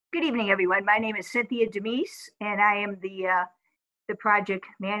Good evening, everyone. My name is Cynthia Demise, and I am the project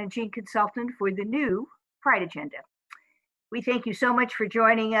managing consultant for the new Pride Agenda. We thank you so much for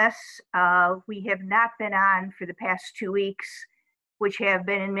joining us. We have not been on for the past 2 weeks, which have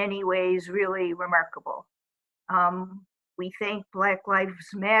been in many ways really remarkable. We thank Black Lives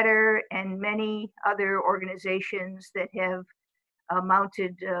Matter and many other organizations that have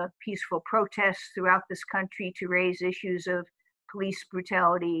mounted peaceful protests throughout this country to raise issues of police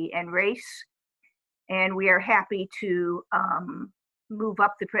brutality and race. And we are happy to move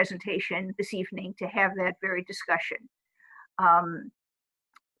up the presentation this evening to have that very discussion.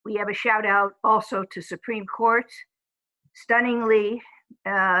 We have a shout out also to Supreme Court, stunningly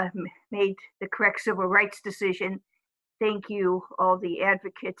made the correct civil rights decision. Thank you, all the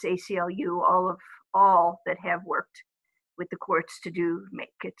advocates, ACLU, all that have worked with the courts to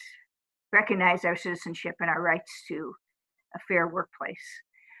make it recognize our citizenship and our rights to a fair workplace.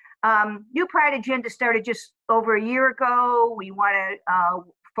 New Pride Agenda started just over a year ago. We want to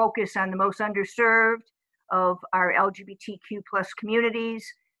focus on the most underserved of our LGBTQ plus communities.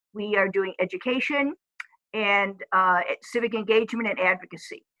 We are doing education and civic engagement and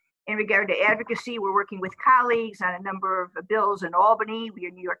advocacy. In regard to advocacy, we're working with colleagues on a number of bills in Albany. We are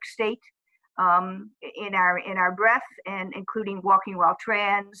in New York State in our breath, and including Walking While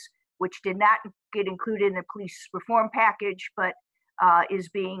Trans, which did not get included in the police reform package, but is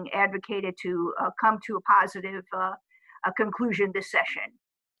being advocated to come to a positive conclusion this session.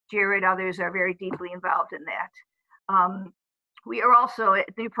 Jared, others are very deeply involved in that. We are also at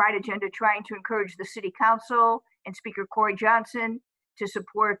the New Pride Agenda trying to encourage the City Council and Speaker Corey Johnson to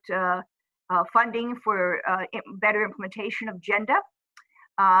support funding for better implementation of GENDA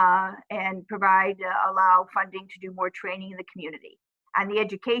and allow funding to do more training in the community. On the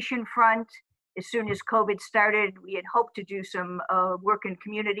education front, as soon as COVID started, we had hoped to do some work in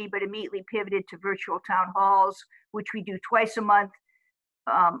community, but immediately pivoted to virtual town halls, which we do twice a month,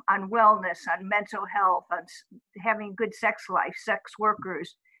 on wellness, on mental health, on having good sex life, sex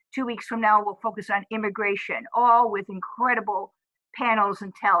workers. 2 weeks from now, we'll focus on immigration, all with incredible panels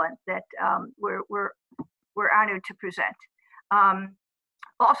and talent that we're honored to present.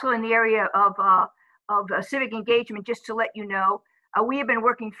 Also in the area of civic engagement, just to let you know, we have been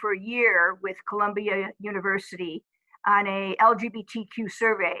working for a year with Columbia University on a LGBTQ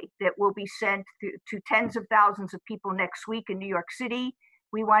survey that will be sent to tens of thousands of people next week in New York City.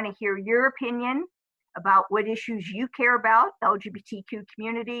 We want to hear your opinion about what issues you care about, LGBTQ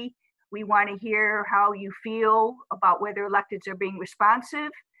community. We want to hear how you feel about whether electeds are being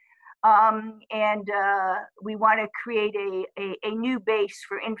responsive. And we want to create a new base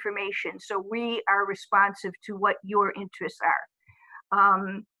for information so we are responsive to what your interests are.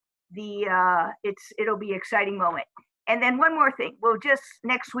 It'll be an exciting moment. And then one more thing, we'll just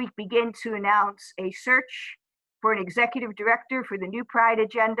next week begin to announce a search for an executive director for the New Pride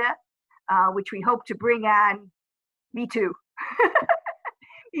Agenda, which we hope to bring on, me too,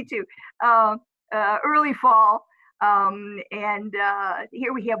 me too, early fall.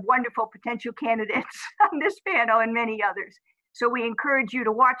 Here we have wonderful potential candidates on this panel and many others. So we encourage you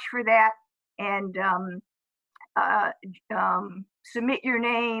to watch for that and submit your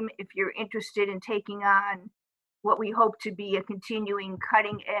name if you're interested in taking on what we hope to be a continuing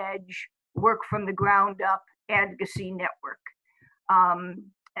cutting edge work from the ground up advocacy network.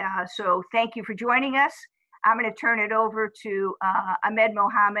 So thank you for joining us. I'm going to turn it over to Ahmed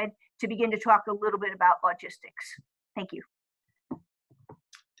Mohammed to begin to talk a little bit about logistics. Thank you.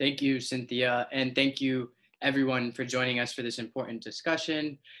 Thank you, Cynthia, and thank you everyone for joining us for this important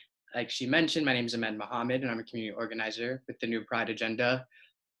discussion. Like she mentioned, my name is Ahmed Mohammed and I'm a community organizer with the New Pride Agenda.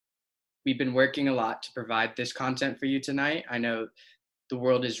 We've been working a lot to provide this content for you tonight. I know the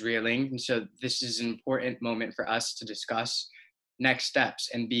world is reeling, and so this is an important moment for us to discuss next steps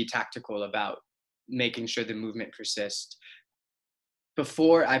and be tactical about making sure the movement persists.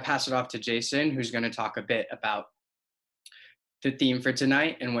 Before I pass it off to Jason, who's going to talk a bit about the theme for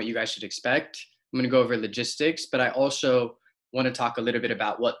tonight and what you guys should expect, I'm going to go over logistics, but I also want to talk a little bit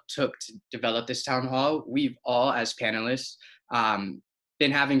about what took to develop this town hall. We've all, as panelists,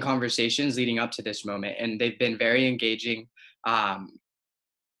 been having conversations leading up to this moment, and they've been very engaging. And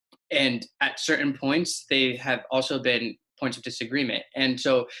at certain points, they have also been points of disagreement. And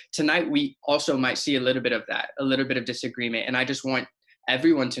so tonight, we also might see a little bit of that, a little bit of disagreement. And I just want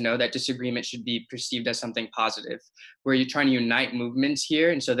everyone to know that disagreement should be perceived as something positive, where you're trying to unite movements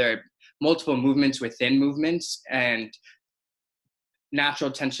here. And so there are multiple movements within movements and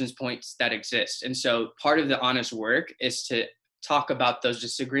natural tensions points that exist. And so part of the honest work is to talk about those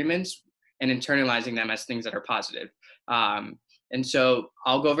disagreements and internalizing them as things that are positive. And so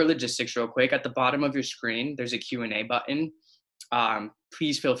I'll go over logistics real quick. At the bottom of your screen, there's a Q&A button.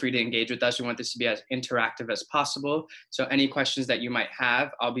 Please feel free to engage with us. We want this to be as interactive as possible. So any questions that you might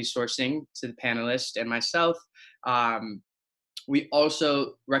have, I'll be sourcing to the panelists and myself. We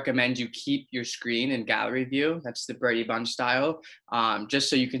also recommend you keep your screen in gallery view. That's the Brady Bunch style, just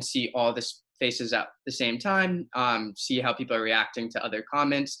so you can see all the faces at the same time, see how people are reacting to other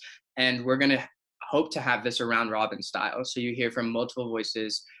comments. And we're gonna hope to have this a round robin style. So you hear from multiple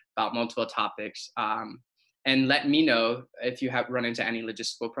voices about multiple topics. And let me know if you have run into any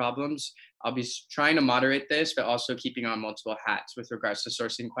logistical problems. I'll be trying to moderate this, but also keeping on multiple hats with regards to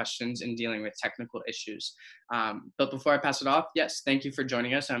sourcing questions and dealing with technical issues. But before I pass it off, yes, thank you for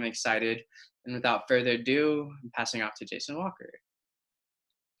joining us. I'm excited. And without further ado, I'm passing off to Jason Walker.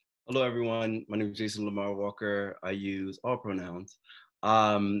 Hello, everyone. My name is Jason Lamar Walker. I use all pronouns.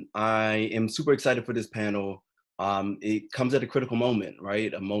 I am super excited for this panel. It comes at a critical moment,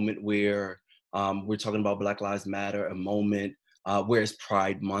 right? A moment where we're talking about Black Lives Matter, a moment where it's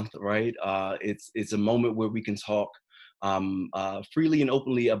Pride Month, right? It's a moment where we can talk freely and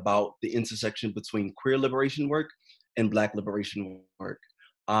openly about the intersection between queer liberation work and Black liberation work,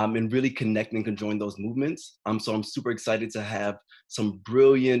 and really connect and conjoin those movements. So I'm super excited to have some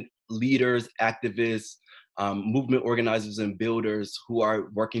brilliant leaders, activists, movement organizers, and builders who are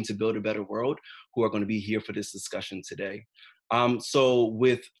working to build a better world, who are going to be here for this discussion today. So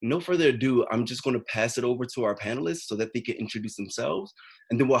with no further ado, I'm just going to pass it over to our panelists so that they can introduce themselves,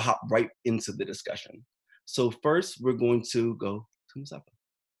 and then we'll hop right into the discussion. So first, we're going to go to Mustafa.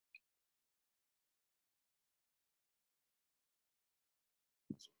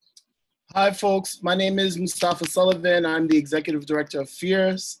 Hi, folks. My name is Mustafa Sullivan. I'm the executive director of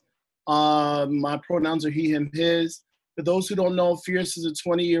Fierce. My pronouns are he, him, his. For those who don't know, Fierce is a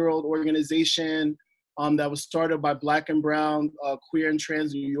 20-year-old organization that was started by Black and brown, queer and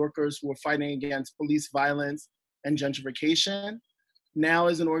trans New Yorkers who were fighting against police violence and gentrification. Now,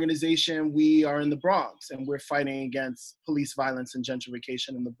 as an organization, we are in the Bronx, and we're fighting against police violence and gentrification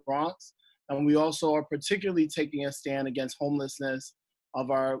in the Bronx. And we also are particularly taking a stand against homelessness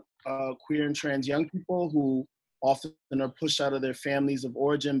of our queer and trans young people who often are pushed out of their families of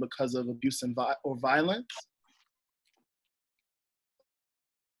origin because of abuse and or violence.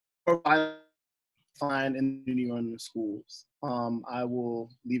 Or violence in the community or in the schools. I will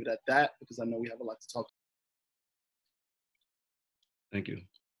leave it at that because I know we have a lot to talk about. Thank you.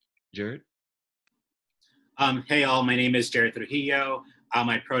 Jared? Hey all, my name is Jared Trujillo.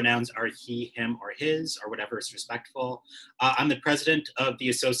 My pronouns are he, him, or his, or whatever is respectful. I'm the president of the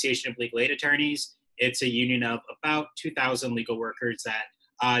Association of Legal Aid Attorneys. It's a union of about 2,000 legal workers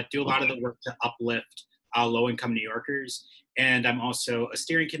that do a lot of the work to uplift low-income New Yorkers. And I'm also a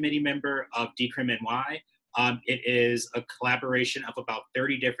steering committee member of Decrim NY. It is a collaboration of about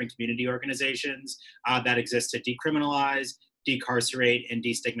 30 different community organizations that exist to decriminalize, decarcerate, and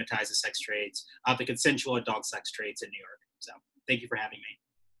destigmatize the sex trades, the consensual adult sex trades in New York. So thank you for having me.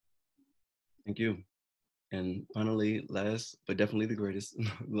 Thank you. And finally, last, but definitely the greatest,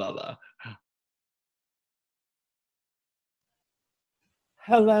 Lala.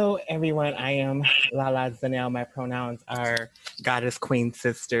 Hello, everyone. I am Lala Zanel. My pronouns are goddess, queen,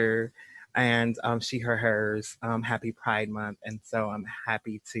 sister, and she, her, hers. Happy Pride Month. And so I'm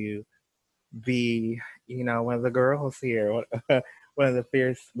happy to be, one of the girls here, one of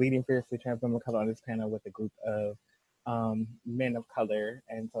the leading fiercely trans women of color on this panel with a group of men of color.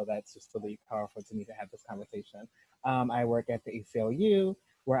 And so that's just really powerful to me to have this conversation. I work at the ACLU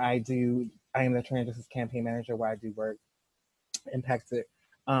where I am the Trans Justice Campaign Manager, where I do work impacted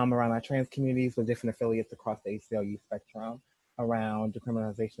around our trans communities with different affiliates across the ACLU spectrum around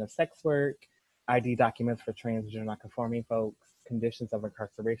decriminalization of sex work, ID documents for transgender non-conforming folks, conditions of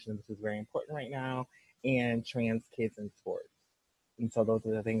incarceration, which is very important right now, and trans kids in sports. And so those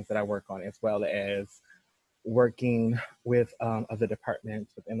are the things that I work on, as well as working with other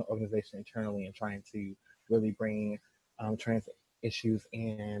departments within the organization internally and trying to really bring trans issues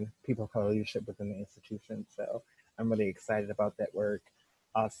and people of color leadership within the institution. So I'm really excited about that work.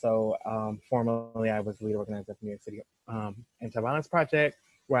 Also, formerly, I was lead organizer of New York City Anti-Violence Project,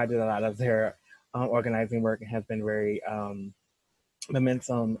 where I did a lot of their organizing work and has been very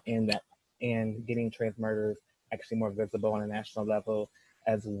momentum in that and getting trans murders actually more visible on a national level,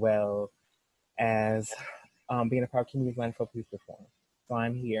 as well as being a part of community line for police reform. So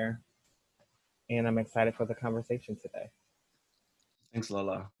I'm here, and I'm excited for the conversation today. Thanks,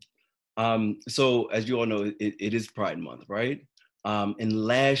 Lala. So as you all know, it is Pride Month, right? And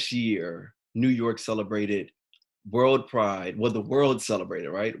last year, New York celebrated World Pride. Well, the world celebrated,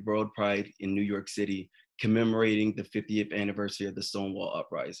 right? World Pride in New York City, commemorating the 50th anniversary of the Stonewall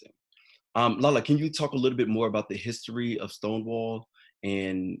uprising. Lala, can you talk a little bit more about the history of Stonewall?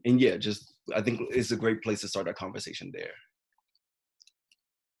 And yeah, just, I think it's a great place to start our conversation there.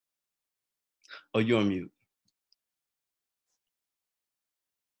 Oh, you're on mute.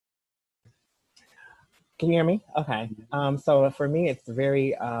 Can you hear me? Okay. So for me, it's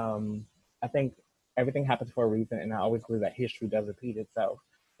very, I think everything happens for a reason, and I always believe that history does repeat itself.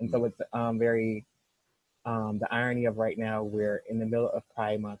 And so it's very, the irony of right now, we're in the middle of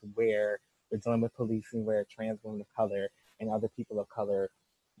Pride Month, where we're dealing with policing, where trans women of color and other people of color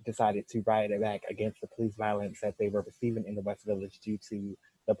decided to riot back against the police violence that they were receiving in the West Village due to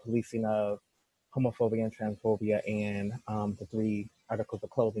the policing of homophobia and transphobia and the 3 articles of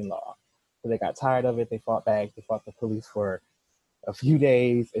clothing law. So they got tired of it. They fought back. They fought the police for a few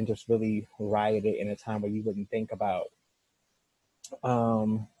days and just really rioted in a time where you wouldn't think about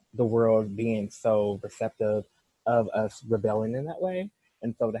the world being so receptive of us rebelling in that way.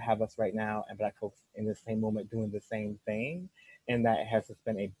 And so to have us right now and Black folks in the same moment doing the same thing, and that has just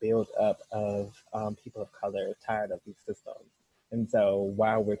been a build up of people of color tired of these systems. And so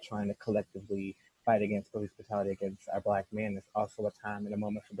while we're trying to collectively fight against police brutality against our Black men, it's also a time and a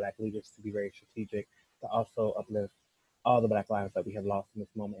moment for Black leaders to be very strategic, to also uplift all the Black lives that we have lost in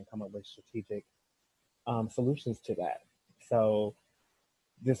this moment and come up with strategic solutions to that. So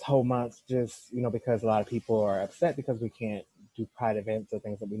this whole month, just, you know, because a lot of people are upset because we can't do Pride events or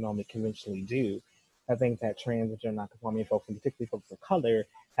things that we normally conventionally do, I think that trans and gender non-conforming folks, and particularly folks of color,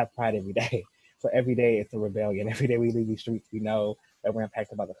 have Pride every day. So every day it's a rebellion. Every day we leave these streets, we know that we're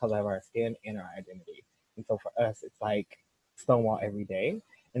impacted by the color of our skin and our identity. And so for us, it's like Stonewall every day.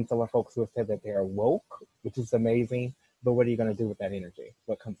 And so when folks who have said that they're woke, which is amazing, but what are you going to do with that energy?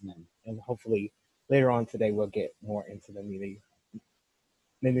 What comes in? And hopefully later on today, we'll get more into the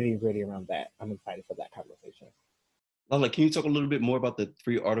nitty-gritty around that. I'm excited for that conversation. Lala, can you talk a little bit more about the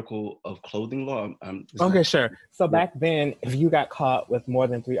 3 article of clothing law? Okay, sure. So back then, if you got caught with more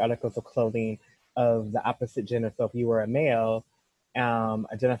than 3 articles of clothing of the opposite gender, so if you were a male,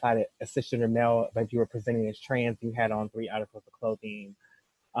 identified as cisgender male, but you were presenting as trans, you had on 3 articles of clothing,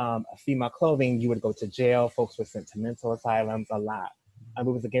 a female clothing, you would go to jail. Folks were sent to mental asylums, a lot. It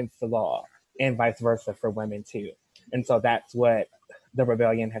was against the law, and vice versa for women too. And so that's what the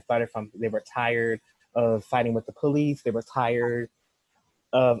rebellion had started from. They were tired of fighting with the police. They were tired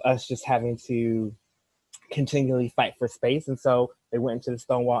of us just having to continually fight for space. And so they went into the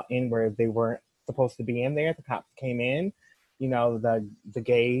Stonewall Inn where they weren't supposed to be in there. The cops came in, you know, the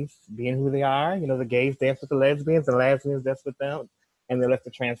gays being who they are, you know, the gays dance with the lesbians and lesbians dance with them. And they let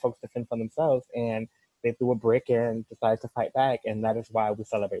the trans folks defend for themselves. And they threw a brick and decided to fight back. And that is why we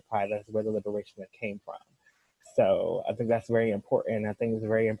celebrate Pride. That's where the liberation that came from. So I think that's very important. I think it's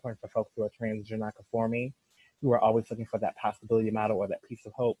very important for folks who are trans or not conforming, who are always looking for that possibility model or that piece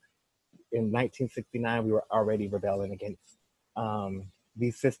of hope. In 1969, we were already rebelling against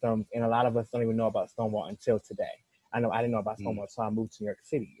these systems. And a lot of us don't even know about Stonewall until today. I know I didn't know about Stonewall until I moved to New York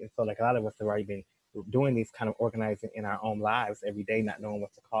City. And so like a lot of us have already been doing these kind of organizing in our own lives every day, not knowing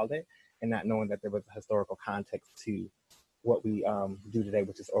what to call it and not knowing that there was a historical context to what we do today,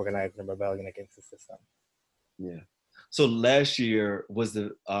 which is organizing and rebellion against the system. Yeah. So last year was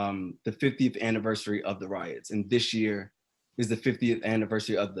the 50th anniversary of the riots, and this year is the 50th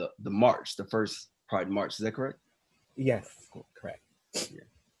anniversary of the march, the first Pride March. Is that correct? Yes, correct. Yeah.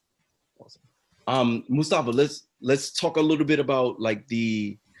 Awesome. Mustafa, let's talk a little bit about like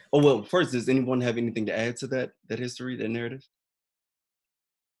the. Oh well, first, does anyone have anything to add to that history, that narrative?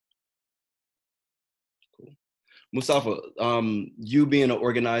 Cool. Mustafa, you being an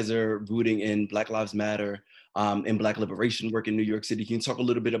organizer rooting in Black Lives Matter and Black liberation work in New York City, can you talk a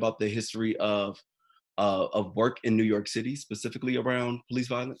little bit about the history of work in New York City, specifically around police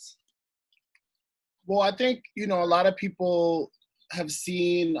violence? Well, I think, you know, a lot of people have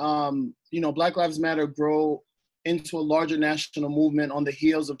seen, you know, Black Lives Matter grow into a larger national movement on the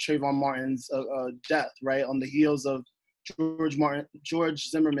heels of Trayvon Martin's death, right? On the heels of George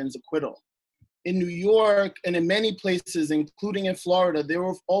Zimmerman's acquittal. In New York and in many places, including in Florida, there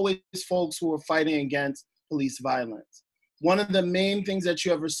were always folks who were fighting against police violence. One of the main things that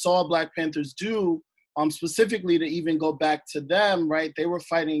you ever saw Black Panthers do, specifically to even go back to them, right? They were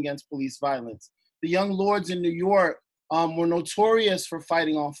fighting against police violence. The Young Lords in New York were notorious for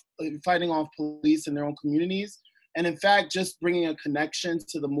fighting off police in their own communities. And in fact, just bringing a connection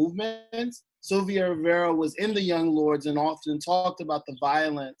to the movement. Sylvia Rivera was in the Young Lords and often talked about the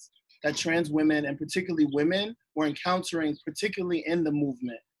violence that trans women and particularly women were encountering, particularly in the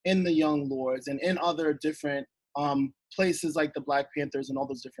movement, in the Young Lords and in other different places like the Black Panthers and all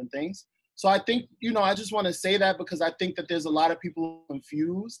those different things. So I think, I just want to say that because I think that there's a lot of people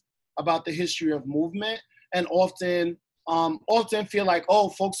confused about the history of movement and often feel like, oh,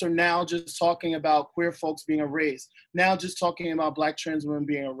 folks are now just talking about queer folks being erased, now just talking about Black trans women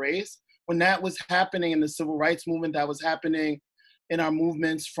being erased. When that was happening in the civil rights movement, that was happening in our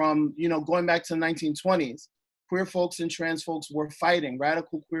movements from, going back to the 1920s, queer folks and trans folks were fighting.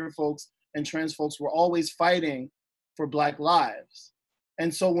 Radical queer folks and trans folks were always fighting for Black lives.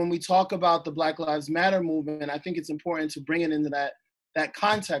 And so when we talk about the Black Lives Matter movement, I think it's important to bring it into that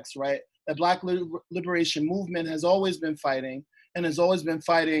context, right? The Black liberation movement has always been fighting and has always been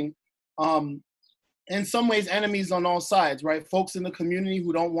fighting, in some ways, enemies on all sides, right? Folks in the community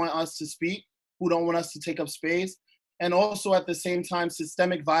who don't want us to speak, who don't want us to take up space, and also at the same time,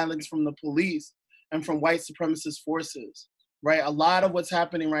 systemic violence from the police and from white supremacist forces, right? A lot of what's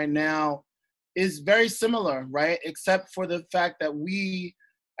happening right now is very similar, right? Except for the fact that we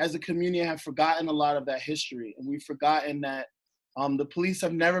as a community have forgotten a lot of that history, and we've forgotten that the police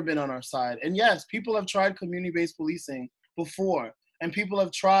have never been on our side. And yes, people have tried community-based policing before, and people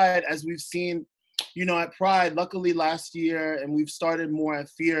have tried, as we've seen, at Pride, luckily last year, and we've started more at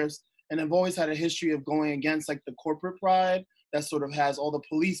Fierce, and have always had a history of going against like the corporate pride that sort of has all the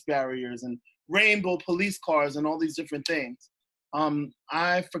police barriers and rainbow police cars and all these different things.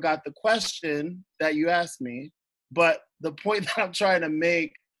 I forgot the question that you asked me, but the point that I'm trying to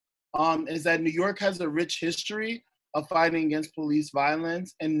make is that New York has a rich history of fighting against police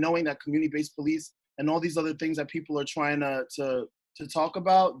violence and knowing that community-based police and all these other things that people are trying to talk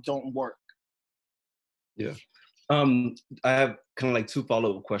about don't work. Yeah. I have kind of like two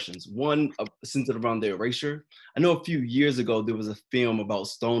follow-up questions. One, centered around the erasure. I know a few years ago, there was a film about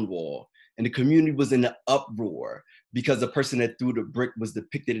Stonewall, and the community was in an uproar because the person that threw the brick was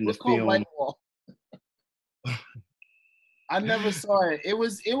depicted in the film. White Wall. I never saw it. It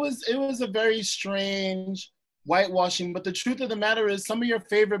was a very strange whitewashing, but the truth of the matter is some of your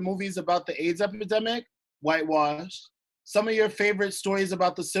favorite movies about the AIDS epidemic, whitewashed. Some of your favorite stories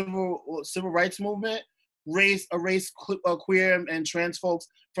about the civil rights movement, erase queer and trans folks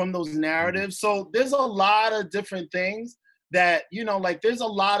from those narratives. So there's a lot of different things that, there's a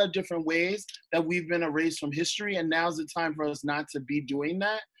lot of different ways that we've been erased from history, and now's the time for us not to be doing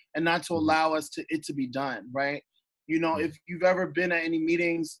that and not to allow it to be done, right? If you've ever been at any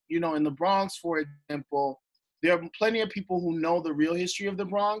meetings, in the Bronx, for example, there are plenty of people who know the real history of the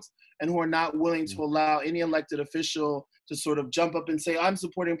Bronx and who are not willing to allow any elected official to sort of jump up and say, I'm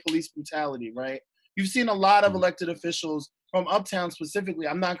supporting police brutality, right? You've seen a lot of elected officials from Uptown specifically,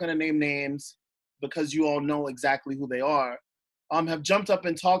 I'm not gonna name names because you all know exactly who they are, have jumped up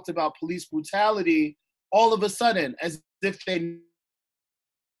and talked about police brutality all of a sudden as if they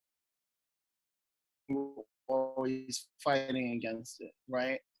were always fighting against it,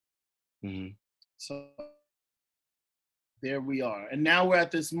 right? Mm-hmm. So there we are. And now we're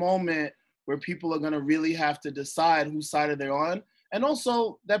at this moment where people are gonna really have to decide whose side are they on. And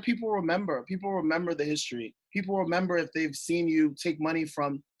also that people remember the history. People remember if they've seen you take money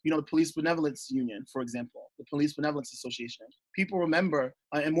from, the Police Benevolence Union, for example, the Police Benevolence Association. People remember,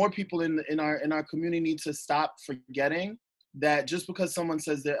 and more people in our community need to stop forgetting that just because someone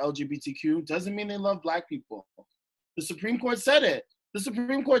says they're LGBTQ doesn't mean they love Black people. The Supreme Court said it. The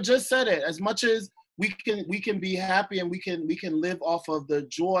Supreme Court just said it. As much as we can be happy and we can live off of the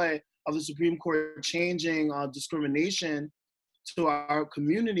joy of the Supreme Court changing discrimination to our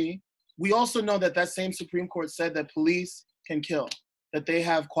community, we also know that same Supreme Court said that police can kill, that they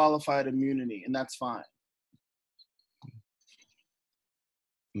have qualified immunity, and that's fine.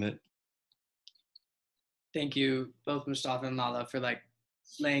 Thank you, both Mustafa and Lala, for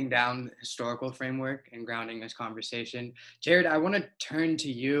laying down the historical framework and grounding this conversation. Jared, I want to turn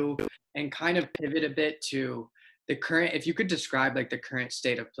to you and kind of pivot a bit to the current, if you could describe the current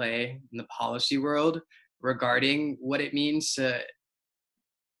state of play in the policy world regarding what it means to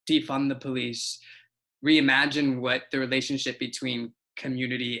defund the police, reimagine what the relationship between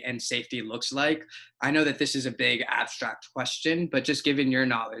community and safety looks like. I know that this is a big abstract question, but just given your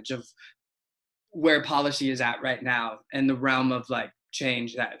knowledge of where policy is at right now and the realm of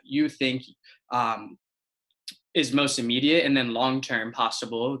change that you think is most immediate and then long-term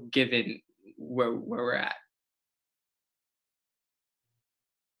possible given where we're at.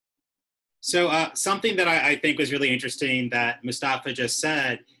 So something that I think was really interesting that Mustafa just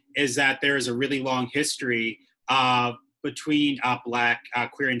said is that there is a really long history between Black,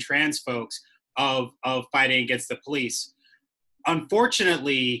 queer, and trans folks of fighting against the police.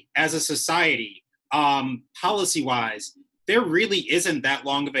 Unfortunately, as a society, policy-wise, there really isn't that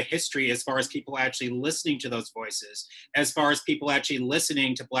long of a history as far as people actually listening to those voices, as far as people actually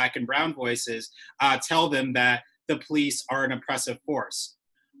listening to Black and brown voices tell them that the police are an oppressive force.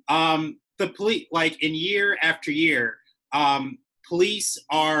 The police, like in year after year, police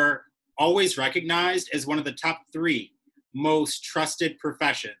are always recognized as one of the top 3 most trusted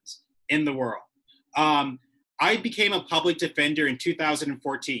professions in the world. I became a public defender in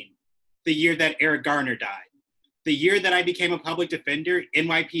 2014, the year that Eric Garner died. The year that I became a public defender,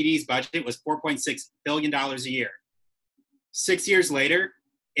 NYPD's budget was $4.6 billion a year. 6 years later,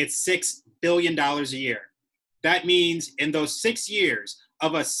 it's $6 billion a year. That means in those 6 years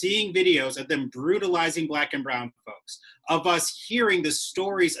of us seeing videos of them brutalizing Black and brown folks, of us hearing the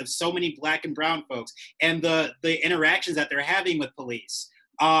stories of so many Black and brown folks and the interactions that they're having with police,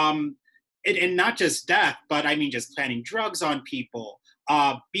 and not just death, but I mean just planting drugs on people,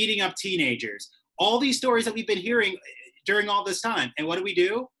 beating up teenagers, all these stories that we've been hearing during all this time. And what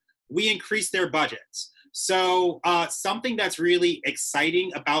do? We increase their budgets. So something that's really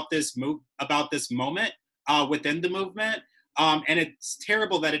exciting about this moment within the movement, and it's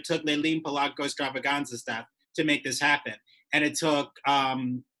terrible that it took Leilene Polanco Extravaganza's death to make this happen, and it took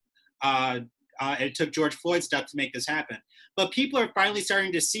George Floyd's death to make this happen. But people are finally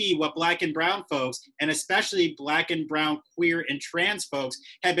starting to see what Black and brown folks, and especially Black and brown, queer, and trans folks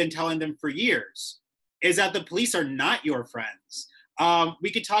have been telling them for years, is that the police are not your friends.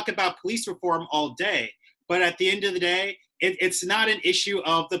 We could talk about police reform all day, but at the end of the day, it's not an issue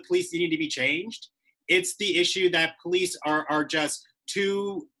of the police needing to be changed. It's the issue that police are just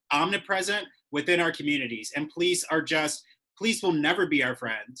too omnipresent within our communities, and police will never be our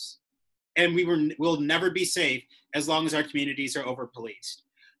friends, and will never be safe as long as our communities are over-policed.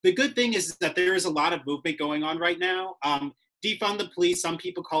 The good thing is that there is a lot of movement going on right now. Defund the police, some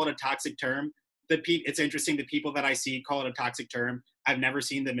people call it a toxic term. It's interesting, the people that I see call it a toxic term. I've never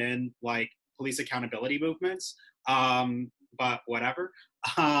seen them in like police accountability movements, but whatever.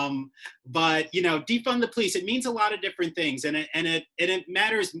 But you know, defund the police, it means a lot of different things, and it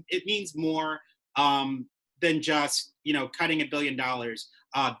matters. It means more than just, you know, cutting $1 billion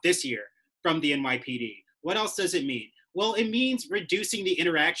this year from the NYPD. What else does it mean? Well, it means reducing the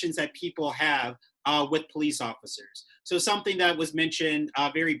interactions that people have with police officers. So something that was mentioned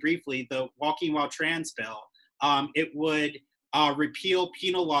very briefly, the Walking While Trans bill, it would repeal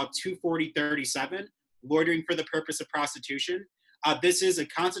Penal Law 24037, loitering for the purpose of prostitution. This is a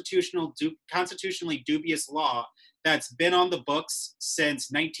constitutionally dubious law that's been on the books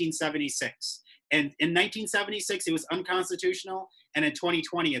since 1976. And in 1976, it was unconstitutional, and in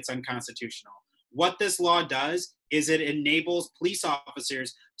 2020, it's unconstitutional. What this law does is it enables police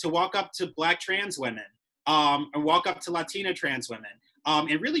officers to walk up to Black trans women, and walk up to Latina trans women,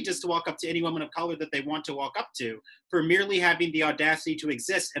 and really just to walk up to any woman of color that they want to walk up to, for merely having the audacity to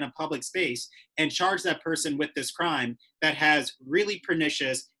exist in a public space, and charge that person with this crime that has really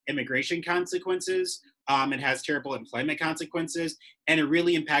pernicious immigration consequences. It has terrible employment consequences, and it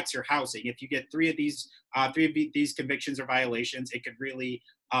really impacts your housing. If you get three of these convictions or violations, it could really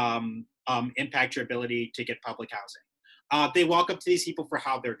impact your ability to get public housing. They walk up to these people for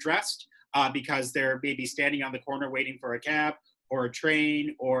how they're dressed, because they're maybe standing on the corner waiting for a cab or a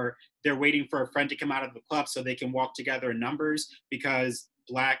train, or they're waiting for a friend to come out of the club so they can walk together in numbers, because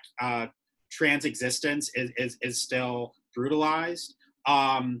Black trans existence is still brutalized.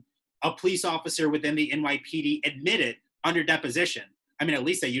 A police officer within the NYPD admitted under deposition, I mean, at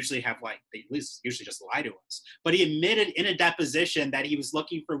least they usually just lie to us, but he admitted in a deposition that he was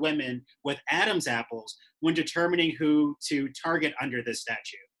looking for women with Adam's apples when determining who to target under this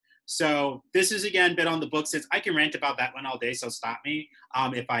statute. So this has, again, been on the books since, I can rant about that one all day, so stop me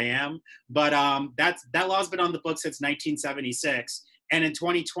if I am. But that law's been on the books since 1976. And in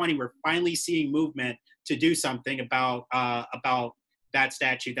 2020, we're finally seeing movement to do something about that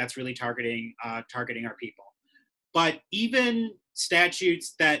statute that's really targeting our people. But even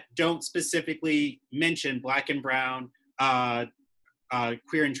statutes that don't specifically mention Black and brown,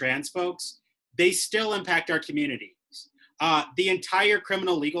 queer and trans folks, they still impact our communities. The entire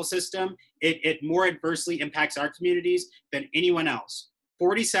criminal legal system, it more adversely impacts our communities than anyone else.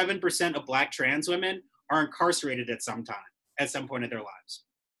 47% of Black trans women are incarcerated at some point in their lives.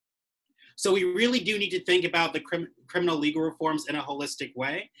 So we really do need to think about the criminal legal reforms in a holistic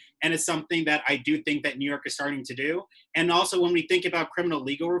way. And it's something that I do think that New York is starting to do. And also, when we think about criminal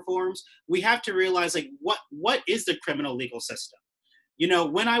legal reforms, we have to realize, like, what is the criminal legal system? You know,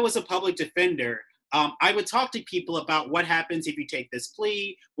 when I was a public defender, I would talk to people about what happens if you take this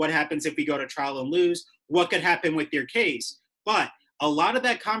plea, what happens if we go to trial and lose, what could happen with your case. But a lot of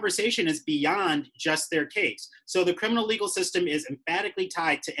that conversation is beyond just their case. So the criminal legal system is emphatically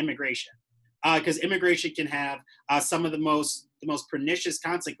tied to immigration, because immigration can have some of the most pernicious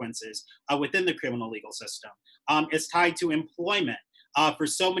consequences within the criminal legal system. It's tied to employment. For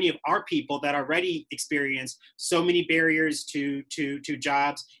so many of our people that already experience so many barriers to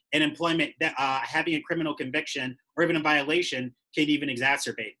jobs and employment, that having a criminal conviction or even a violation can even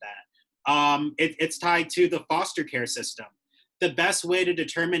exacerbate that. It's tied to the foster care system. The best way to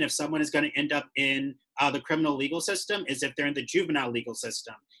determine if someone is going to end up in the criminal legal system is if they're in the juvenile legal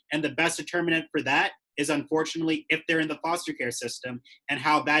system. And the best determinant for that is, unfortunately, if they're in the foster care system, and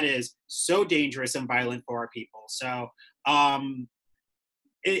how that is so dangerous and violent for our people. So,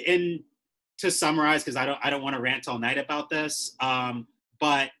 and to summarize, because I don't want to rant all night about this,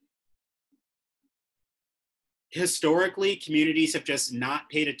 but historically, communities have just not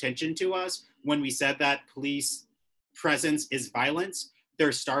paid attention to us when we said that police presence is violence.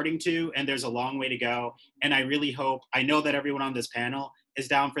 They're starting to, and there's a long way to go. And I really hope, I know that everyone on this panel is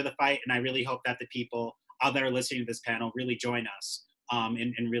down for the fight, and I really hope that the people that are listening to this panel really join us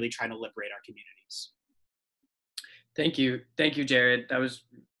in really trying to liberate our communities. Thank you, Jared. That was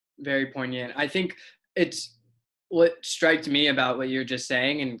very poignant. I think it's what struck me about what you're just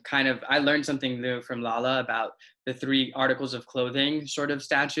saying, and kind of, I learned something new from Lala about the 3 articles of clothing sort of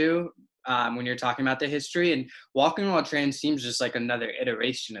statue when you're talking about the history, and walking while trans seems just like another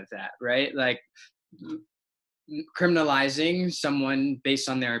iteration of that, right? Like criminalizing someone based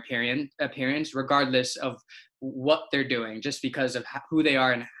on their appearance, regardless of what they're doing, just because of who they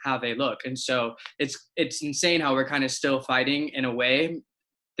are and how they look. And so it's insane how we're kind of still fighting, in a way,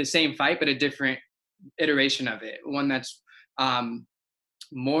 the same fight, but a different iteration of it, one that's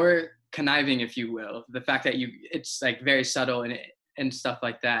more conniving, if you will. The fact that it's like very subtle and stuff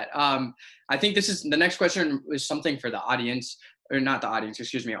like that. I think the next question is something for the audience, or not the audience,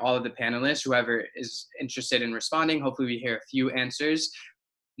 excuse me, all of the panelists, whoever is interested in responding. Hopefully we hear a few answers.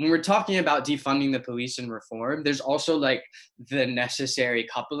 When we're talking about defunding the police and reform, there's also like the necessary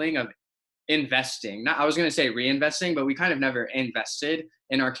coupling of investing. I was going to say reinvesting, but we kind of never invested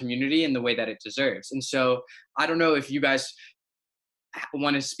in our community in the way that it deserves. And so I don't know if you guys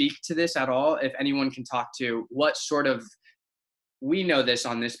want to speak to this at all, if anyone can talk to what sort of, we know this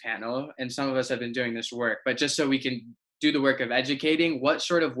on this panel, and some of us have been doing this work, but just so we can do the work of educating, what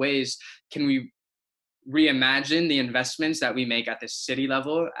sort of ways can we reimagine the investments that we make at the city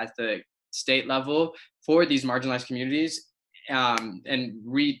level, at the state level, for these marginalized communities, and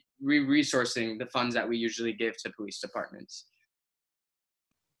resourcing the funds that we usually give to police departments?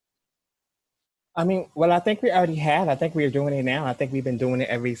 I mean, well, I think we already have. I think we are doing it now. I think we've been doing it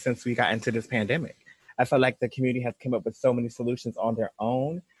ever since we got into this pandemic. I feel like the community has come up with so many solutions on their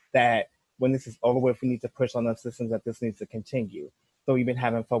own that when this is over with, we need to push on those systems that this needs to continue. So we've been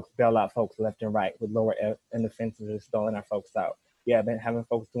having folks bail out folks left and right with lower end offenses and stoling our folks out. Yeah, I've been having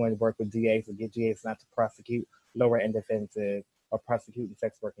folks doing work with DAs to get DAs not to prosecute lower end offenses or prosecuting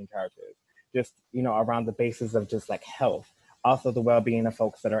sex working charges. Just, around the basis of just like health. Also the well-being of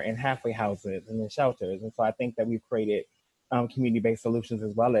folks that are in halfway houses and in shelters. And so I think that we've created community-based solutions,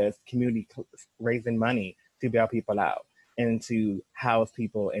 as well as community raising money to bail people out and to house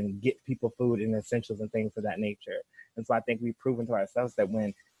people and get people food and essentials and things of that nature. And so I think we've proven to ourselves that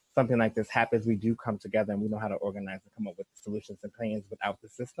when something like this happens, we do come together and we know how to organize and come up with solutions and plans without the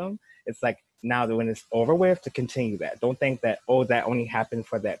system. It's like, now that when it's over with, to continue that. Don't think that, that only happened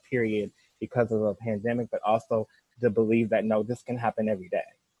for that period because of a pandemic, but also to believe that, no, this can happen every day.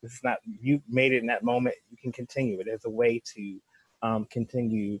 This is not, you made it in that moment, you can continue it. There's a way to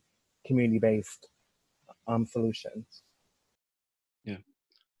continue community-based solutions. Yeah,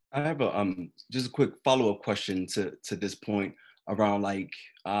 I have just a quick follow-up question to this point around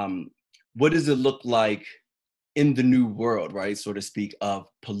what does it look like in the new world, right, so to speak, of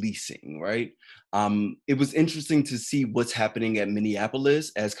policing, right? It was interesting to see what's happening at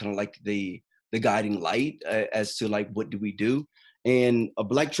Minneapolis as kind of like the guiding light as to what do we do. And a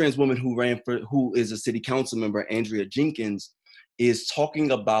Black trans woman who is a city council member, Andrea Jenkins, is talking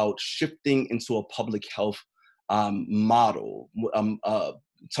about shifting into a public health model,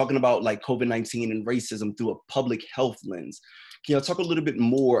 talking about COVID-19 and racism through a public health lens. Can you talk a little bit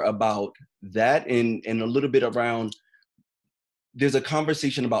more about that and a little bit around, there's a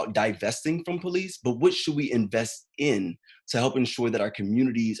conversation about divesting from police, but what should we invest in to help ensure that our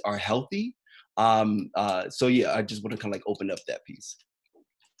communities are healthy? So yeah, I just want to kind of open up that piece.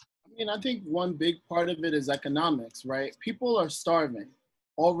 I think one big part of it is economics, right? People are starving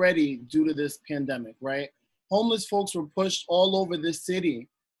already due to this pandemic, right? Homeless folks were pushed all over this city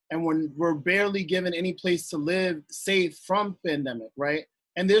and we're barely given any place to live safe from pandemic, right?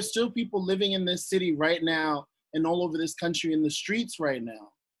 And there's still people living in this city right now and all over this country in the streets right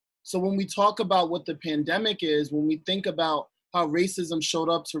now. So when we talk about what the pandemic is, when we think about how racism showed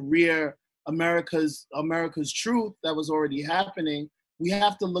up to rear America's truth that was already happening, we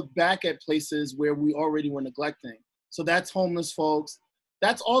have to look back at places where we already were neglecting. So that's homeless folks.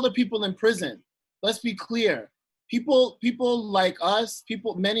 That's all the people in prison. Let's be clear. People like us,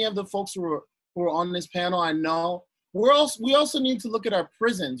 many of the folks who are on this panel, I know, we also need to look at our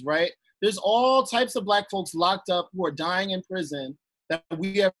prisons, right? There's all types of Black folks locked up who are dying in prison that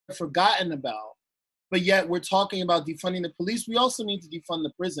we have forgotten about. But yet we're talking about defunding the police. We also need to defund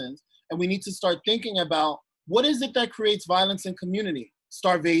the prisons. And we need to start thinking about what is it that creates violence in community?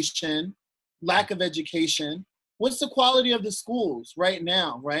 Starvation, lack of education. What's the quality of the schools right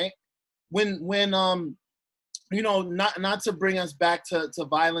now, right? When you know, not to bring us back to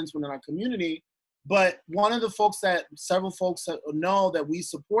violence within our community, but one of the folks that several folks know that we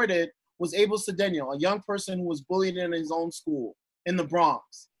supported was Abel Cedeno, a young person who was bullied in his own school in the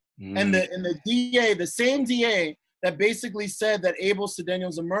Bronx. And the DA, the same DA that basically said that Abel Cedeno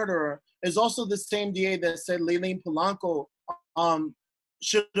is a murderer, is also the same DA that said Layleen Polanco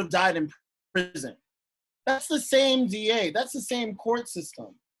should have died in prison. That's the same DA. That's the same court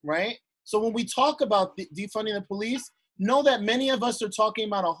system, right? So when we talk about defunding the police, know that many of us are talking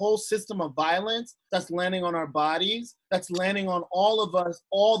about a whole system of violence that's landing on our bodies, that's landing on all of us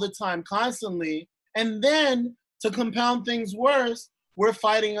all the time, constantly. And then to compound things worse, we're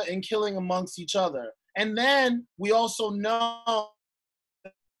fighting and killing amongst each other. And then we also know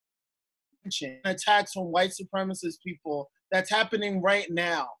attacks from white supremacist people that's happening right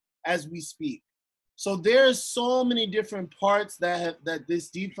now as we speak. So there's so many different parts that this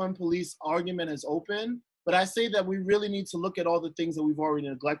defund police argument has opened. But I say that we really need to look at all the things that we've already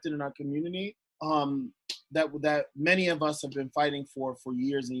neglected in our community, that many of us have been fighting for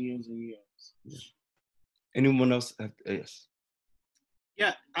years and years and years. Anyone else? Yes.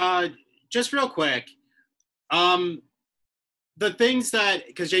 Yeah, just real quick. The things that,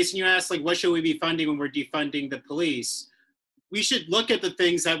 because Jason, you asked, like, what should we be funding when we're defunding the police? We should look at the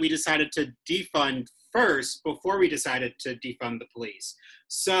things that we decided to defund first before we decided to defund the police.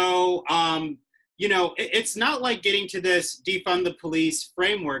 So, you know, it's not like getting to this defund the police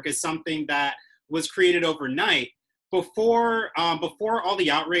framework is something that was created overnight. Before all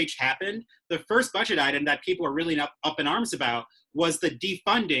the outrage happened, the first budget item that people are really up in arms about was the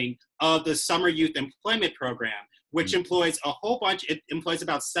defunding of the Summer Youth Employment Program, which employs a whole bunch. It employs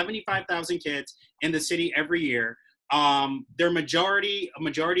about 75,000 kids in the city every year. A majority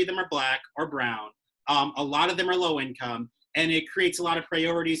of them are Black or brown. A lot of them are low income, and it creates a lot of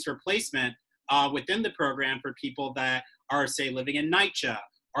priorities for placement within the program for people that are, say, living in NYCHA,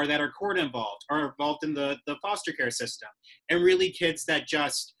 or that are court involved, or involved in the foster care system, and really kids that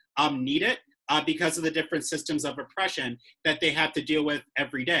just need it because of the different systems of oppression that they have to deal with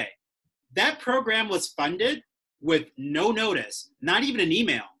every day. That program was funded with no notice, not even an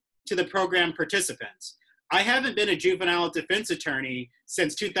email, to the program participants. I haven't been a juvenile defense attorney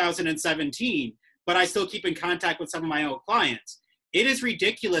since 2017, but I still keep in contact with some of my own clients. It is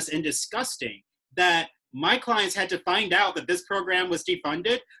ridiculous and disgusting that my clients had to find out that this program was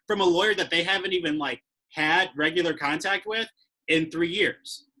defunded from a lawyer that they haven't even had regular contact with in 3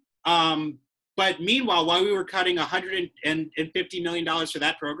 years. But meanwhile, while we were cutting $150 million for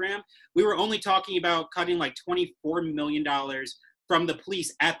that program, we were only talking about cutting $24 million from the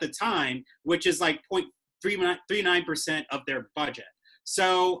police at the time, which is 0.39% of their budget.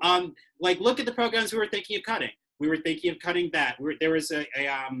 So look at the programs we were thinking of cutting. We were thinking of cutting that. There was a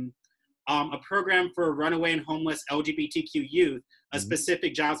program for runaway and homeless LGBTQ youth, a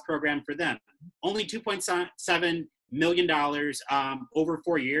specific jobs program for them. Only $2.7 million over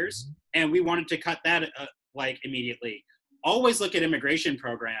 4 years, and we wanted to cut that immediately. Always look at immigration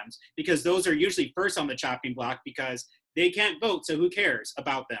programs, because those are usually first on the chopping block because they can't vote, so who cares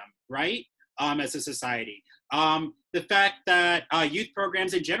about them, right? As a society. The fact that youth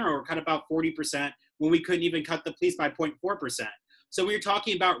programs in general were cut about 40% when we couldn't even cut the police by 0.4%. So we were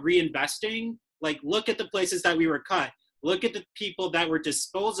talking about reinvesting, look at the places that we were cut. Look at the people that were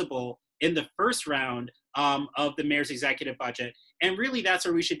disposable in the first round of the mayor's executive budget. And really that's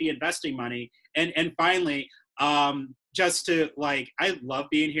where we should be investing money. And finally, just to I love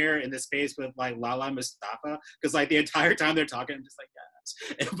being here in this space with Lala and Mustafa, because the entire time they're talking, I'm just yes.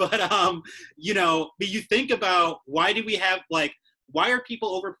 But you think about, why do we have why are people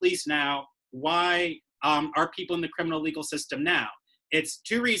over policed now? Why are people in the criminal legal system now? It's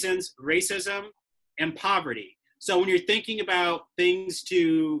two reasons: racism and poverty. So when you're thinking about things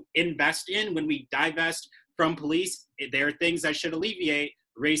to invest in, when we divest from police, there are things that should alleviate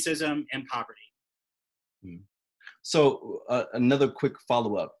racism and poverty. So another quick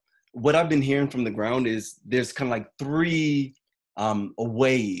follow-up. What I've been hearing from the ground is there's kind of like three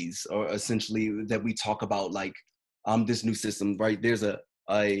ways, or essentially, that we talk about like this new system, right? There's a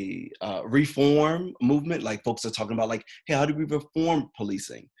reform movement, like folks are talking about like, hey, how do we reform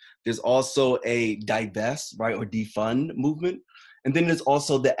policing? There's also a divest, right, or defund movement. And then there's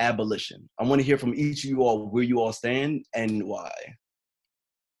also the abolition. I want to hear from each of you all where you all stand and why.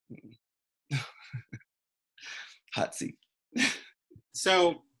 Hot seat.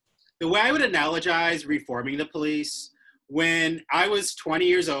 So the way I would analogize reforming the police, when I was 20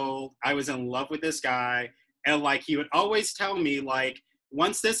 years old, I was in love with this guy, and like he would always tell me like,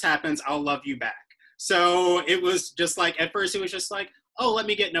 once this happens, I'll love you back. So it was just like, at first it was just like, oh, let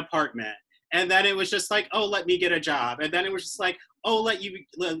me get an apartment. And then it was just like, oh, let me get a job. And then it was just like, oh, let you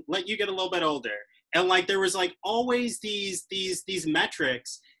get a little bit older. And like, there was like always these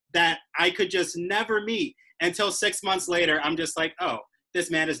metrics that I could just never meet until 6 months later, I'm just like, oh, this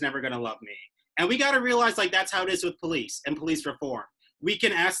man is never gonna love me. And we gotta realize like, that's how it is with police and police reform. We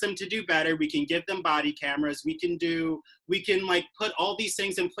can ask them to do better. We can give them body cameras. We can like put all these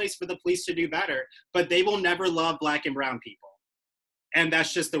things in place for the police to do better, but they will never love Black and brown people. And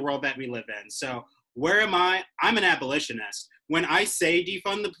that's just the world that we live in. So where am I? I'm an abolitionist. When I say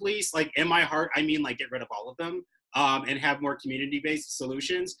defund the police, like in my heart, I mean like get rid of all of them and have more community-based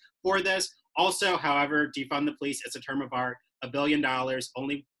solutions for this. Also, however, defund the police, it's a term of art, $1 billion,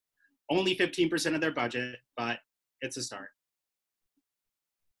 only 15% of their budget, but it's a start.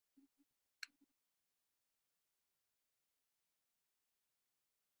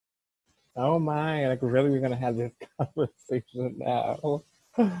 Oh my, like really we're gonna have this conversation now.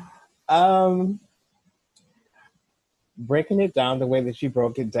 Breaking it down the way that she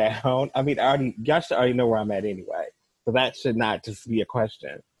broke it down, I mean, y'all should already know where I'm at anyway. So that should not just be a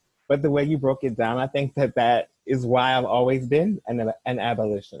question. But the way you broke it down, I think that is why I've always been an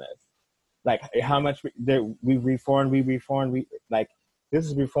abolitionist. Like how much we reformed, like this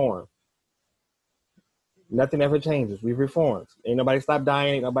is reform. Nothing ever changes. We reformed. Ain't nobody stopped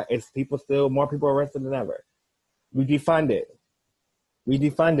dying. It's more people arrested than ever. We defund it. We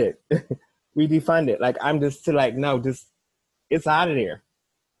defund it. Like I'm just it's out of there.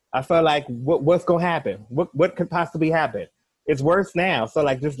 I felt like what's gonna happen? What could possibly happen? It's worse now. So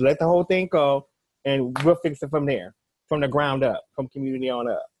like just let the whole thing go and we'll fix it from there. From the ground up, from community on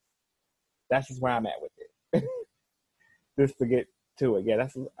up. That's just where I'm at with it. Just to get to it. Yeah,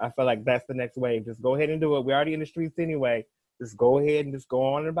 I feel like that's the next wave. Just go ahead and do it. We're already in the streets anyway. Just go ahead and just go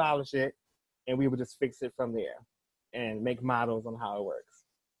on and abolish it. And we would just fix it from there and make models on how it works.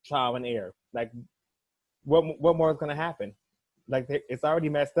 Trial and error. Like what more is gonna happen? Like it's already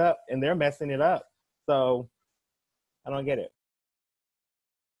messed up and they're messing it up. So I don't get it.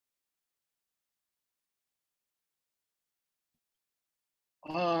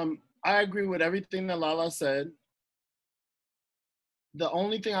 I agree with everything that Lala said. The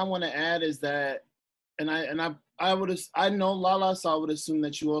only thing I want to add is that, I know Lala, so I would assume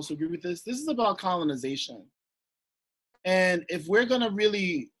that you also agree with this. This is about colonization. And if we're going to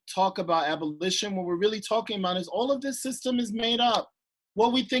really talk about abolition, what we're really talking about is all of this system is made up.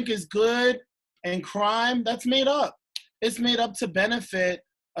 What we think is good and crime, that's made up. It's made up to benefit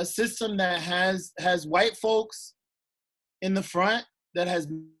a system that has white folks in the front, that has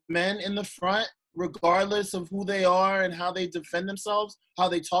men in the front, regardless of who they are and how they defend themselves, how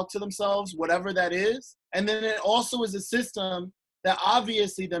they talk to themselves, whatever that is. And then it also is a system that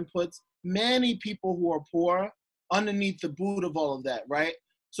obviously then puts many people who are poor underneath the boot of all of that, right?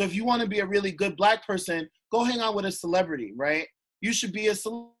 So if you want to be a really good Black person, go hang out with a celebrity, right? You should be a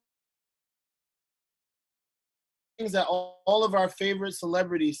celebrity. Things that all of our favorite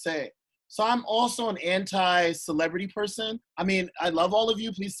celebrities say. So I'm also an anti-celebrity person. I mean, I love all of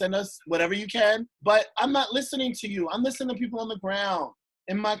you. Please send us whatever you can. But I'm not listening to you. I'm listening to people on the ground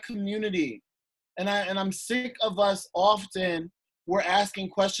in my community. And I'm sick of us often, we're asking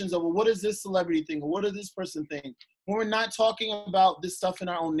questions of, well, what does this celebrity think? Or what does this person think? When we're not talking about this stuff in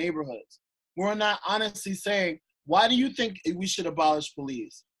our own neighborhoods. We're not honestly saying, why do you think we should abolish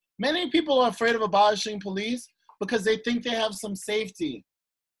police? Many people are afraid of abolishing police because they think they have some safety.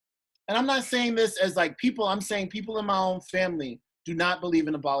 And I'm not saying this as like people, I'm saying people in my own family do not believe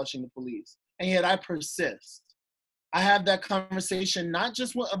in abolishing the police. And yet I persist. I have that conversation, not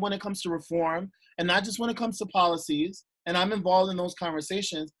just when it comes to reform and not just when it comes to policies, and I'm involved in those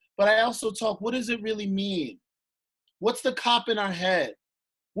conversations, but I also talk, what does it really mean? What's the cop in our head?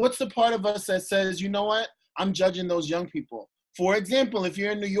 What's the part of us that says, you know what? I'm judging those young people. For example, if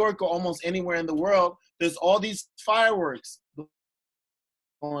you're in New York or almost anywhere in the world, there's all these fireworks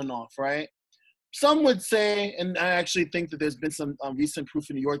going off, right? Some would say, and I actually think that there's been some recent proof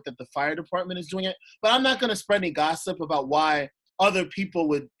in New York that the fire department is doing it, but I'm not going to spread any gossip about why other people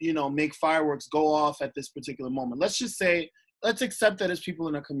would, make fireworks go off at this particular moment. Let's just say, let's accept that as people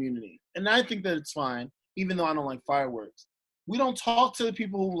in a community. And I think that it's fine, even though I don't like fireworks. We don't talk to the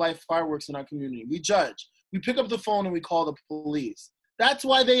people who like fireworks in our community. We judge. We pick up the phone and we call the police. That's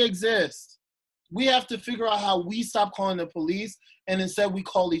why they exist. We have to figure out how we stop calling the police, and instead we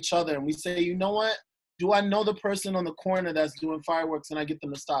call each other and we say, you know what? Do I know the person on the corner that's doing fireworks and I get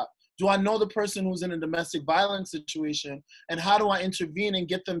them to stop? Do I know the person who's in a domestic violence situation, and how do I intervene and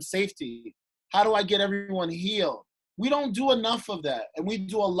get them safety? How do I get everyone healed? We don't do enough of that. And we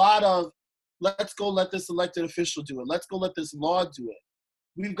do a lot of, let's go let this elected official do it. Let's go let this law do it.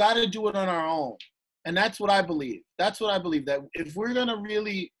 We've got to do it on our own. And that's what I believe. That's what I believe, that if we're going to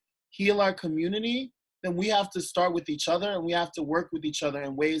really heal our community, then we have to start with each other, and we have to work with each other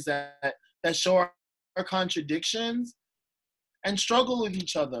in ways that show our contradictions and struggle with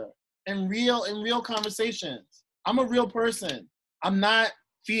each other in real conversations. I'm a real person. I'm not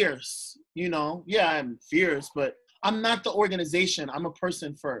fierce, Yeah, I'm fierce, but I'm not the organization. I'm a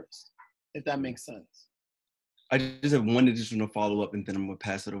person first, if that makes sense. I just have one additional follow-up, and then I'm gonna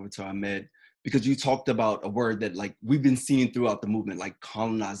pass it over to Ahmed, because you talked about a word that like we've been seeing throughout the movement, like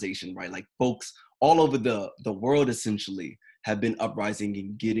colonization, right? Like folks all over the world essentially have been uprising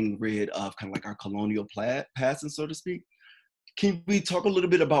and getting rid of kind of like our colonial past, and so to speak. Can we talk a little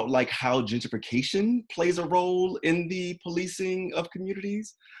bit about like how gentrification plays a role in the policing of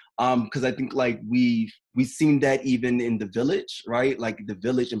communities? Because I think like we've seen that even in the village, right? Like the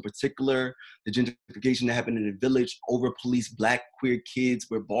village in particular, the gentrification that happened in the village over police Black queer kids,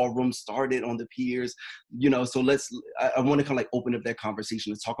 where ballrooms started on the piers, So I want to kind of like open up that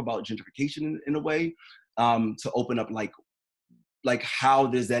conversation to talk about gentrification in a way, to open up like how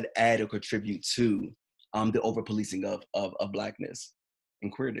does that add or contribute to the over policing of Blackness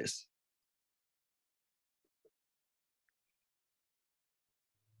and queerness.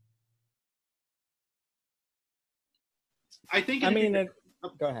 I think. Go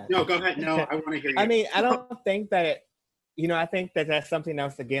ahead. No, go ahead. No, I want to hear you. I mean, I don't think that, I think that that's something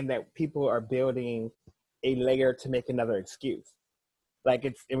else, again, that people are building a layer to make another excuse. Like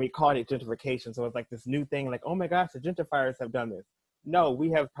and we call it gentrification. So it's like this new thing, like, oh my gosh, the gentrifiers have done this. No, we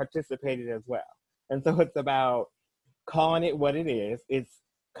have participated as well. And so it's about calling it what it is. It's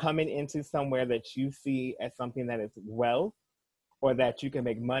coming into somewhere that you see as something that is wealth or that you can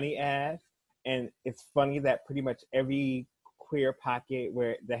make money as. And it's funny that pretty much every queer pocket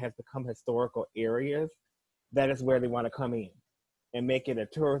that has become historical areas, that is where they want to come in and make it a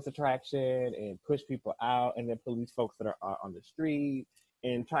tourist attraction and push people out, and then police folks that are on the street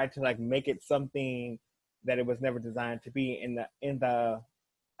and try to like make it something that it was never designed to be, in the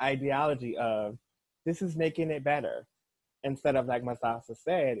ideology of this is making it better, instead of, like Mustafa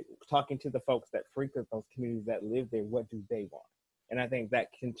said, talking to the folks that frequent those communities that live there. What do they want? And I think that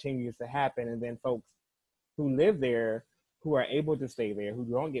continues to happen. And then folks who live there, who are able to stay there, who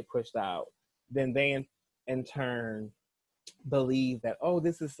don't get pushed out, then they in turn believe that, oh,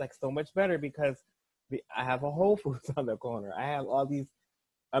 this is like so much better because I have a Whole Foods on the corner. I have all these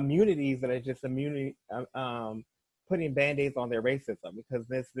immunities that are just putting Band-Aids on their racism, because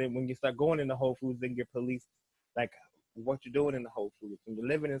then when you start going into Whole Foods, then you're police, like what you're doing in the Whole Foods. When you're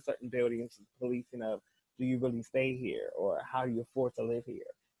living in certain buildings, policing of, do you really stay here, or how do you afford to live here?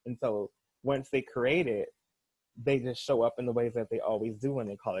 And so once they create it, they just show up in the ways that they always do, and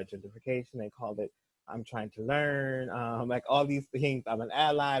they call it gentrification. They call it, I'm trying to learn, like all these things, I'm an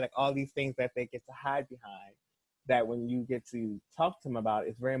ally, like all these things that they get to hide behind, that when you get to talk to them about,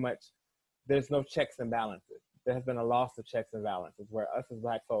 it's very much, there's no checks and balances. There has been a loss of checks and balances, where us as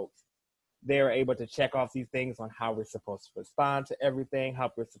Black folks, they're able to check off these things on how we're supposed to respond to everything,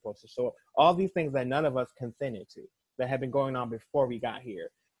 how we're supposed to show up, all these things that none of us consented to, that have been going on before we got here.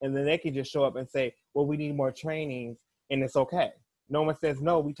 And then they can just show up and say, well, we need more trainings, and it's okay. No one says,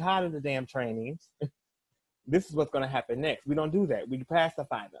 no, we tired of the damn trainings. This is what's going to happen next. We don't do that. We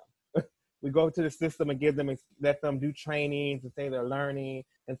pacify them. We go to the system and let them do trainings and say they're learning.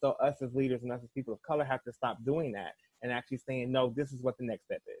 And so us as leaders and us as people of color have to stop doing that and actually saying, no, this is what the next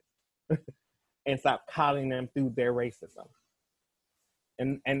step is. And stop calling them through their racism.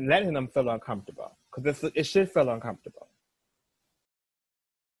 And letting them feel uncomfortable, because it should feel uncomfortable.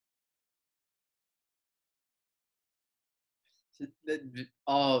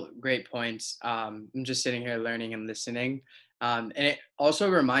 All great points. I'm just sitting here learning and listening. And it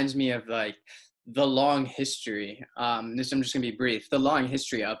also reminds me of like the long history, I'm just going to be brief, the long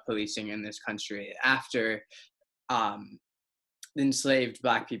history of policing in this country after enslaved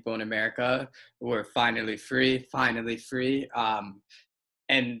Black people in America were finally free,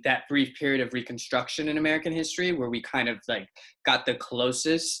 and that brief period of Reconstruction in American history where we kind of like got the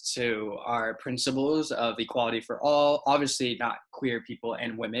closest to our principles of equality for all, obviously not queer people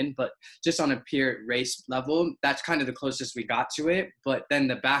and women, but just on a pure race level, that's kind of the closest we got to it. But then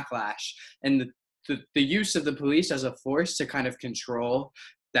the backlash and the use of the police as a force to kind of control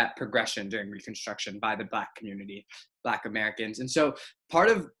that progression during Reconstruction by the Black community, Black Americans. And so part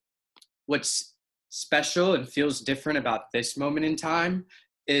of what's special and feels different about this moment in time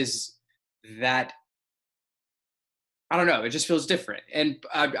is that, I don't know, it just feels different. And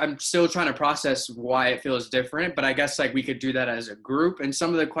I'm still trying to process why it feels different, but I guess like we could do that as a group. And some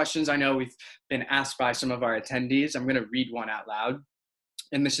of the questions I know we've been asked by some of our attendees, I'm gonna read one out loud.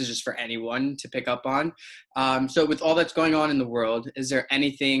 And this is just for anyone to pick up on. So with all that's going on in the world, is there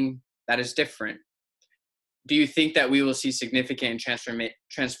anything that is different? Do you think that we will see significant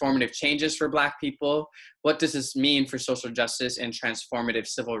transformative changes for Black people? What does this mean for social justice and transformative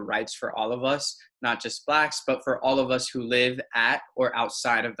civil rights for all of us, not just Blacks, but for all of us who live at or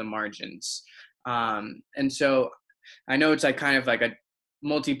outside of the margins? And so I know it's like kind of like a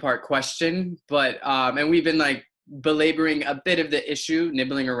multi-part question, but, and we've been like belaboring a bit of the issue,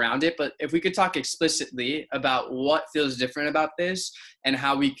 nibbling around it, but if we could talk explicitly about what feels different about this and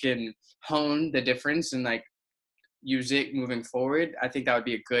how we can hone the difference and like use it moving forward, I think that would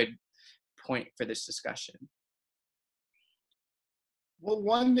be a good point for this discussion. Well,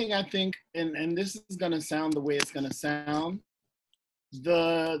 one thing I think, and this is going to sound the way it's going to sound,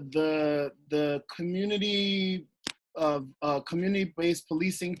 the community of community-based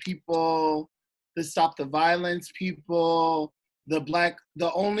policing people, the Stop the Violence people,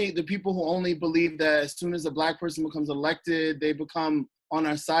 the people who only believe that as soon as a Black person becomes elected, they become on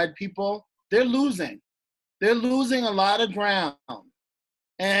our side people, they're losing. They're losing a lot of ground.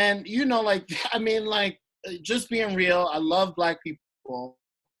 And, you know, like, I mean, like, just being real, I love Black people,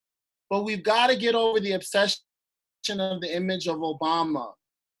 but we've got to get over the obsession of the image of Obama.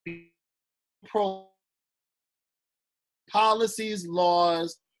 Pro policies,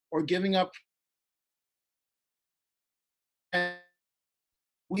 laws, or giving up.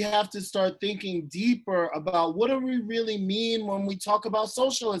 We have to start thinking deeper about what do we really mean when we talk about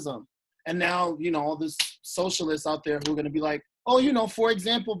socialism. And now, you know, all these socialists out there who are going to be like, oh, you know, for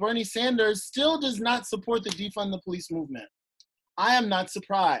example, Bernie Sanders still does not support the defund the police movement. I am not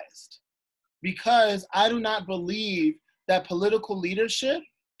surprised because I do not believe that political leadership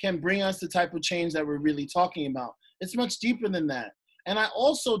can bring us the type of change that we're really talking about. It's much deeper than that. And I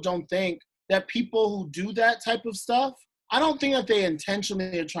also don't think that people who do that type of stuff, I don't think that they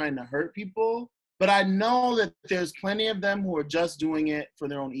intentionally are trying to hurt people, but I know that there's plenty of them who are just doing it for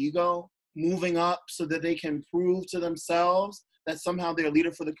their own ego, moving up so that they can prove to themselves that somehow they're a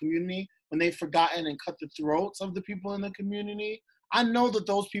leader for the community when they've forgotten and cut the throats of the people in the community. I know that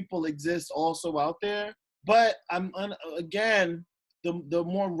those people exist also out there, but again, the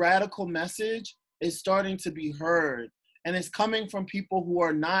more radical message is starting to be heard, and it's coming from people who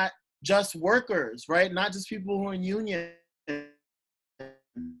are not just workers, right? Not just people who are in unions.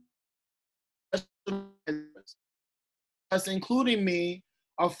 Us, including me,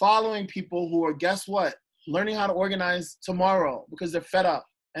 are following people who are, guess what? Learning how to organize tomorrow because they're fed up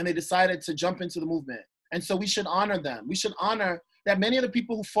and they decided to jump into the movement. And so we should honor them. We should honor that many of the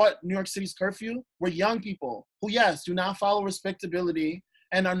people who fought New York City's curfew were young people who, yes, do not follow respectability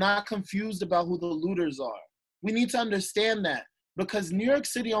and are not confused about who the looters are. We need to understand that because New York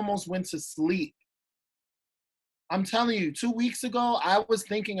City almost went to sleep. I'm telling you, 2 weeks ago, I was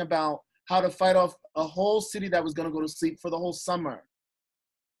thinking about how to fight off a whole city that was going to go to sleep for the whole summer.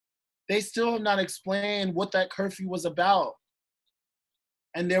 They still have not explained what that curfew was about.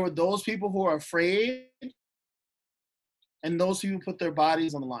 And there were those people who are afraid and those people put their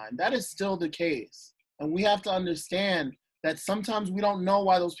bodies on the line. That is still the case. And we have to understand that sometimes we don't know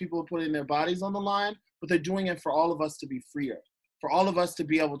why those people are putting their bodies on the line, but they're doing it for all of us to be freer, for all of us to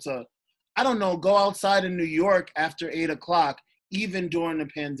be able to, I don't know, go outside in New York after 8 o'clock, even during the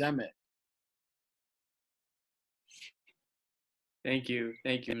pandemic. Thank you,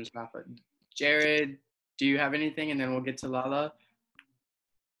 Mustafa. Jared, do you have anything? And then we'll get to Lala.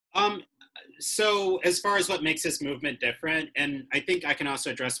 So as far as what makes this movement different, and I think I can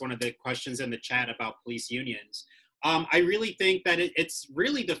also address one of the questions in the chat about police unions. I really think that it's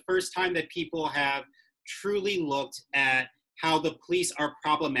really the first time that people have truly looked at how the police are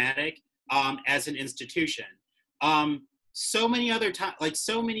problematic as an institution. so many other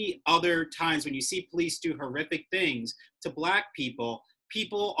times, when you see police do horrific things to Black people,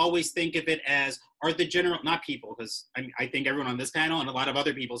 people always think of it as, are the general, not people, because I think everyone on this panel and a lot of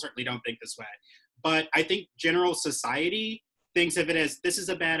other people certainly don't think this way, but I think general society thinks of it as, this is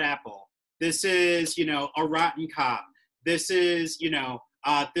a bad apple. This is, a rotten cop. This is,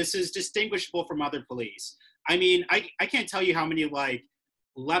 this is distinguishable from other police. I mean, I can't tell you how many like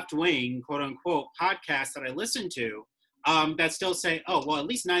left-wing, quote unquote, podcasts that I listen to that still say, oh, well, at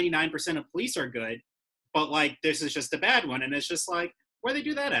least 99% of police are good, but like, this is just a bad one. And it's just like, where they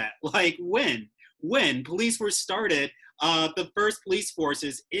do that at? Like, when police were started, the first police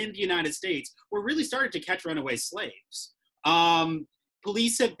forces in the United States were really started to catch runaway slaves.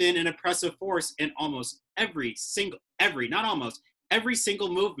 Police have been an oppressive force in almost every single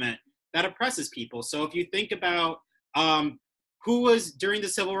movement that oppresses people. So if you think about who was during the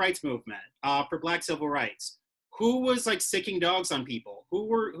civil rights movement for Black civil rights, who was like sicking dogs on people, who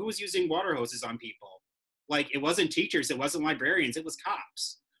was using water hoses on people? Like, it wasn't teachers, it wasn't librarians, it was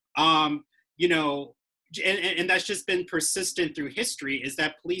cops. And that's just been persistent through history, is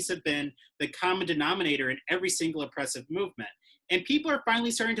that police have been the common denominator in every single oppressive movement. And people are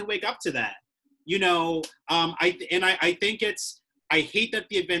finally starting to wake up to that. I think I hate that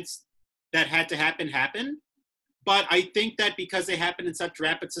the events that had to happen happened, but I think that because they happened in such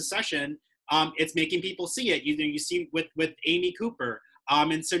rapid succession, it's making people see it. You see with Amy Cooper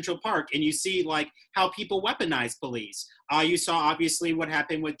in Central Park, and you see like how people weaponize police. You saw obviously what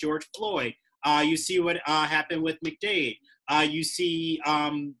happened with George Floyd. You see what happened with McDade. You see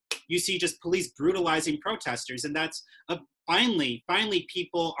just police brutalizing protesters, and that's finally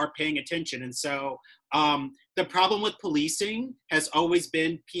people are paying attention. And so the problem with policing has always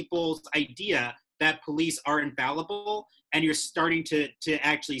been people's idea that police are infallible, and you're starting to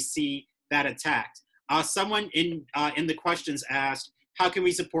actually see that attacked. Someone in the questions asked, how can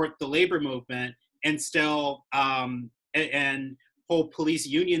we support the labor movement and still and hold police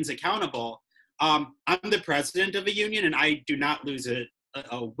unions accountable? I'm the president of a union, and I do not lose a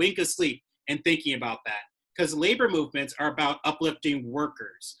wink of sleep in thinking about that, because labor movements are about uplifting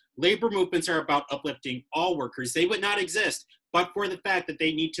workers. Labor movements are about uplifting all workers. They would not exist but for the fact that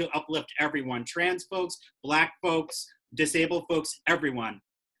they need to uplift everyone: trans folks, Black folks, disabled folks, everyone.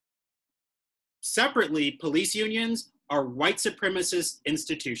 Separately, police unions are white supremacist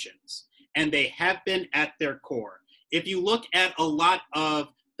institutions, and they have been at their core. If you look at a lot of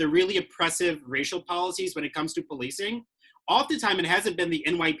the really oppressive racial policies when it comes to policing, oftentimes it hasn't been the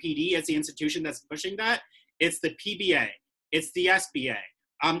NYPD as the institution that's pushing that. It's the PBA, it's the SBA.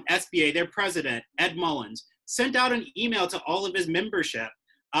 SBA, their president, Ed Mullins, sent out an email to all of his membership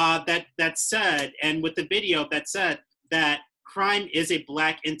that said, and with the video that said that crime is a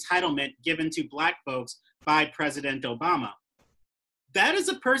Black entitlement given to Black folks by President Obama. That is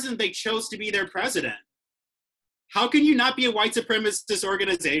a person they chose to be their president. How can you not be a white supremacist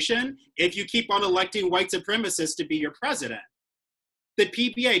organization if you keep on electing white supremacists to be your president? The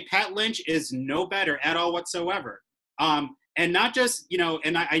PBA, Pat Lynch, is no better at all whatsoever. And not just,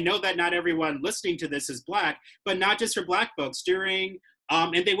 and I know that not everyone listening to this is Black, but not just for Black folks and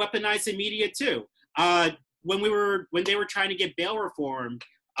they weaponize the media too. When they were trying to get bail reform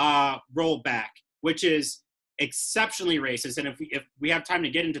rolled back, which is exceptionally racist, and if we have time to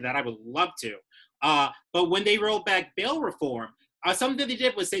get into that, I would love to. But when they rolled back bail reform, something that they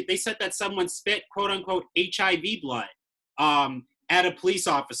did was they said that someone spit, quote unquote, HIV blood at a police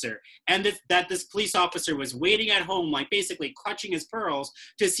officer, and that this police officer was waiting at home, like basically clutching his pearls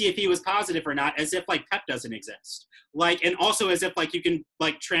to see if he was positive or not, as if like PEP doesn't exist. And also as if like you can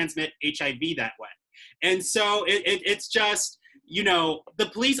like transmit HIV that way. And so it's just, the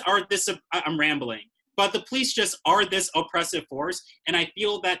police are this, I'm rambling, but the police just are this oppressive force. And I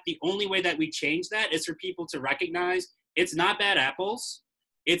feel that the only way that we change that is for people to recognize it's not bad apples,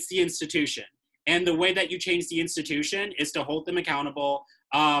 it's the institution. And the way that you change the institution is to hold them accountable.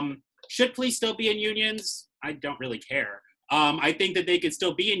 Should police still be in unions? I don't really care. I think that they could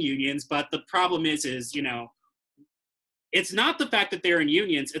still be in unions, but the problem is, it's not the fact that they're in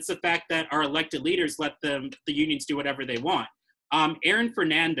unions, it's the fact that our elected leaders let the unions do whatever they want. Aaron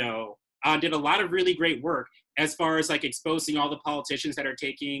Fernando did a lot of really great work as far as like exposing all the politicians that are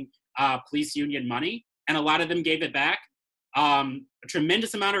taking police union money, and a lot of them gave it back. A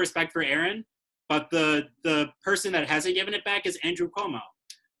tremendous amount of respect for Aaron, but the person that hasn't given it back is Andrew Cuomo,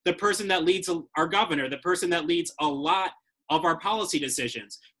 the person that leads our governor, the person that leads a lot of our policy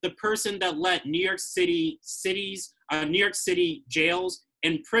decisions, the person that let New York City jails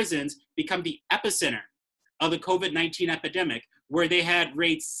and prisons become the epicenter of the COVID-19 epidemic, where they had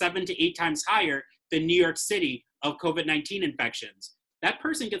rates 7 to 8 times higher than New York City of COVID-19 infections. That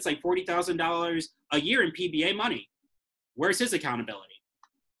person gets like $40,000 a year in PBA money. Where's his accountability?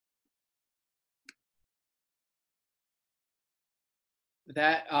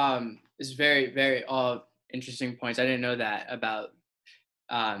 That is very, very all interesting points. I didn't know that about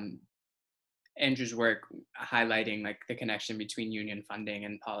Andrew's work highlighting like the connection between union funding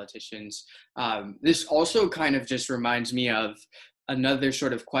and politicians. This also kind of just reminds me of another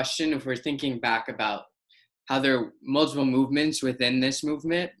sort of question if we're thinking back about how there are multiple movements within this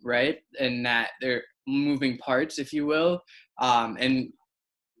movement, right? And that they're moving parts, if you will. And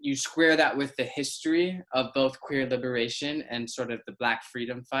you square that with the history of both queer liberation and sort of the Black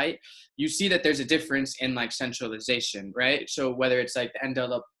freedom fight, you see that there's a difference in like centralization, right? So whether it's like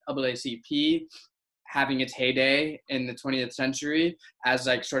the NAACP having its heyday in the 20th century as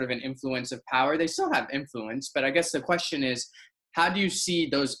like sort of an influence of power, they still have influence, but I guess the question is, how do you see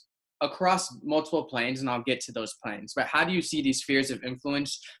those across multiple planes, and I'll get to those planes, but how do you see these spheres of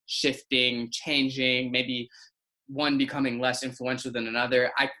influence shifting, changing, maybe one becoming less influential than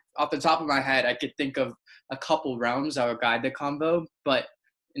another? Off the top of my head, I could think of a couple realms that would guide the convo, but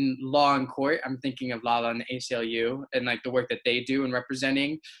in law and court, I'm thinking of Lala and the ACLU and like the work that they do in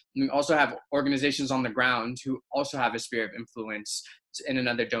representing. And we also have organizations on the ground who also have a sphere of influence in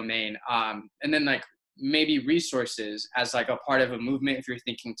another domain. And then like maybe resources as like a part of a movement. If you're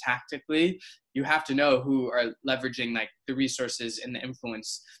thinking tactically, you have to know who are leveraging like the resources and the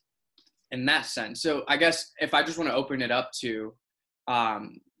influence in that sense. So I guess if I just want to open it up to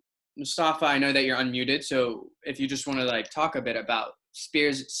Mustafa, I know that you're unmuted, so if you just want to like talk a bit about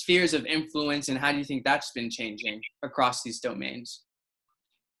spheres of influence and how do you think that's been changing across these domains?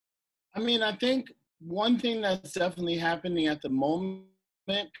 I mean, I think one thing that's definitely happening at the moment,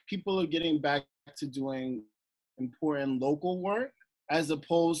 people are getting back to doing important local work as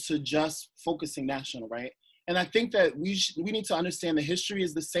opposed to just focusing national, right? And I think that we need to understand the history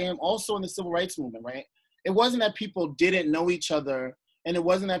is the same also in the civil rights movement, right? It wasn't that people didn't know each other, and it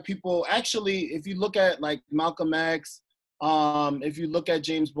wasn't that people actually, if you look at like Malcolm X, if you look at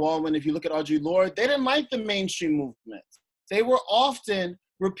James Baldwin, if you look at Audre Lorde, they didn't like the mainstream movement. They were often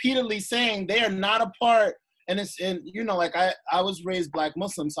repeatedly saying they are not a part. And you know, like I was raised Black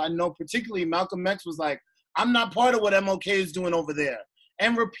Muslim, so I know particularly Malcolm X was like, I'm not part of what MLK is doing over there.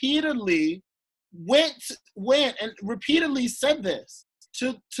 And repeatedly went and repeatedly said this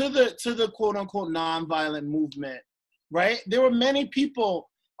to the quote unquote nonviolent movement, right? There were many people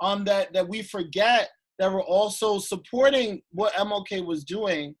that we forget that were also supporting what MLK was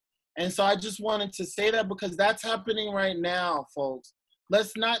doing. And so I just wanted to say that because that's happening right now, folks.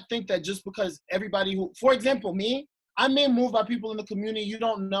 Let's not think that just because everybody who, for example, me, I'm being moved by people in the community you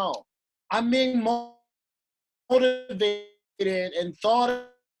don't know. I'm being motivated and thought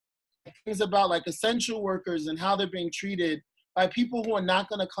things about like essential workers and how they're being treated by people who are not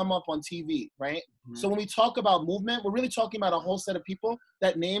going to come up on TV, right? Mm-hmm. So when we talk about movement, we're really talking about a whole set of people,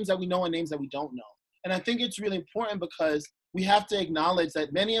 that names that we know and names that we don't know. And I think it's really important because we have to acknowledge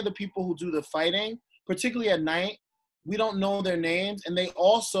that many of the people who do the fighting, particularly at night, we don't know their names, and they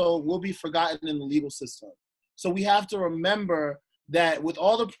also will be forgotten in the legal system. So we have to remember that with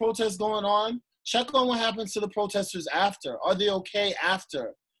all the protests going on, check on what happens to the protesters after. Are they okay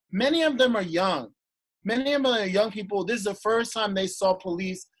after? Many of them are young. Many of them are young people. This is the first time they saw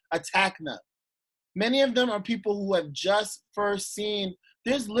police attack them. Many of them are people who have just first seen.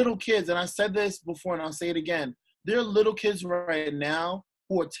 There's little kids, and I said this before and I'll say it again. There are little kids right now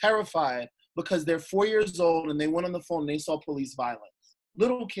who are terrified because they're 4 years old and they went on the phone and they saw police violence.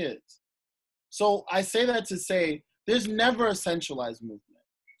 Little kids. So I say that to say there's never a centralized movement.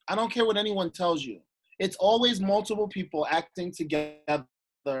 I don't care what anyone tells you. It's always multiple people acting together,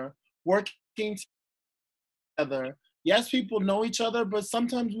 working together. Yes, people know each other, but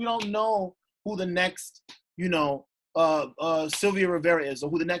sometimes we don't know who the next, Sylvia Rivera is, or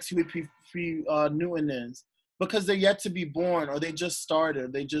who the next Huey P. Newton is, because they're yet to be born, or they just started, or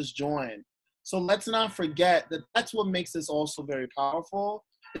they just joined. So let's not forget that that's what makes this also very powerful,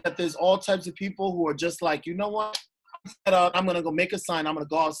 that there's all types of people who are just like, you know what, I'm going to go make a sign, I'm going to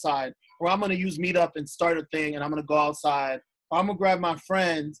go outside, or I'm going to use Meetup and start a thing, and I'm going to go outside, or I'm going to grab my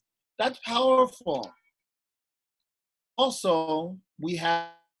friends. That's powerful. Also, we have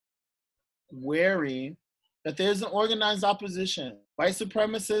wary that there's an organized opposition. White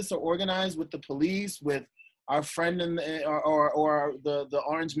supremacists are organized with the police, with our friend in the, or the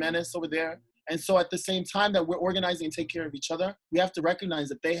Orange Menace over there. And so at the same time that we're organizing and take care of each other, we have to recognize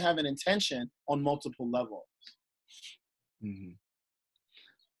that they have an intention on multiple levels. Mm-hmm.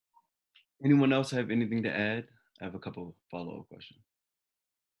 Anyone else have anything to add? I have a couple of follow-up questions.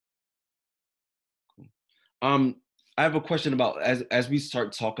 Cool. I have a question about as we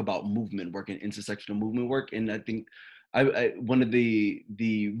start talk about movement work and intersectional movement work, and I think one of the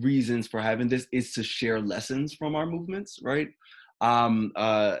reasons for having this is to share lessons from our movements, right?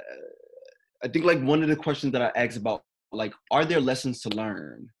 I think like one of the questions that I asked about, like, are there lessons to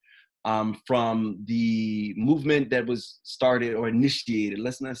learn from the movement that was started or initiated?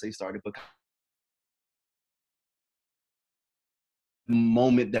 Let's not say started, but the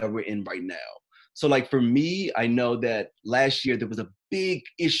moment that we're in right now. So like for me, I know that last year there was a big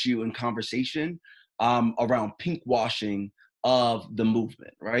issue and conversation around pink washing of the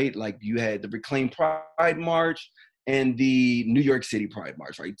movement, right? Like you had the Reclaim Pride March and the New York City Pride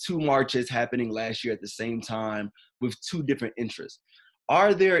March, right? Two marches happening last year at the same time with two different interests.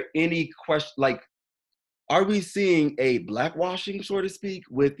 Are there any questions, like, are we seeing a blackwashing, so to speak,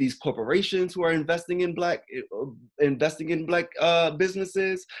 with these corporations who are investing in black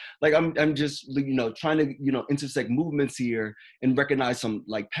businesses? Like I'm just trying to intersect movements here and recognize some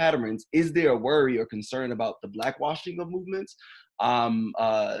like patterns. Is there a worry or concern about the blackwashing of movements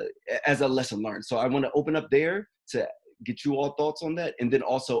as a lesson learned? So I want to open up there to get you all thoughts on that, and then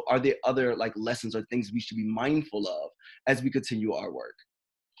also, are there other like lessons or things we should be mindful of as we continue our work?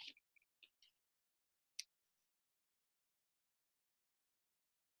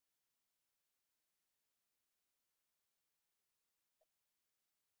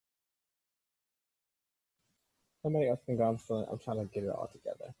 Somebody else can go. I'm trying to get it all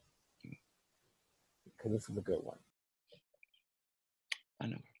together because this is a good one. I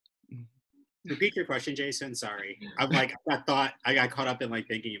know. Repeat your question, Jason. Sorry. I got caught up in like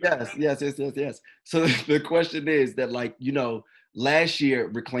thinking about Yes. So the question is that, like, last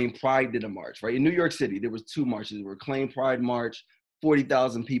year Reclaim Pride did a march, right? In New York City, there was two marches. Reclaim Pride March,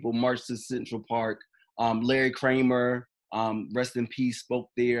 40,000 people marched to Central Park. Larry Kramer, rest in peace,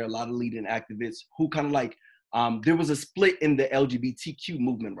 spoke there. A lot of leading activists who kind of like, there was a split in the LGBTQ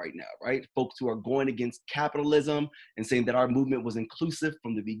movement right now, right? Folks who are going against capitalism and saying that our movement was inclusive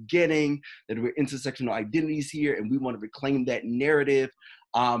from the beginning, that we're intersectional identities here, and we want to reclaim that narrative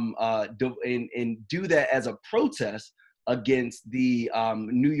and do that as a protest against the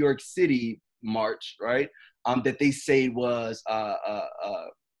New York City march, right? That they say was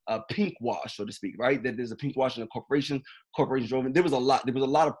a pink wash, so to speak, right? That there's a pink wash in the corporation drove in. There was a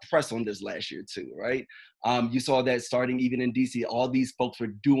lot of press on this last year too, right? You saw that starting even in DC, all these folks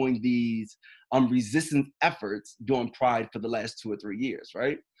were doing these resistance efforts during Pride for the last 2 or 3 years,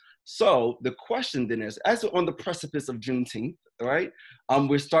 right? So the question then is, as we're on the precipice of Juneteenth, right?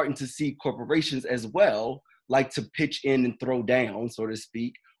 We're starting to see corporations as well like to pitch in and throw down, so to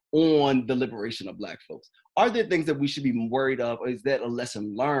speak, on the liberation of Black folks. Are there things that we should be worried of, or is that a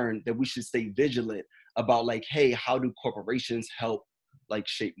lesson learned that we should stay vigilant about, like, hey, how do corporations help like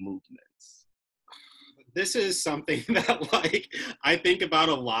shape movements? This is something that like I think about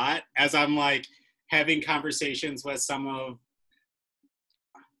a lot as I'm like having conversations with some of,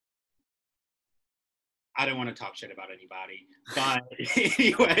 I don't want to talk shit about anybody, but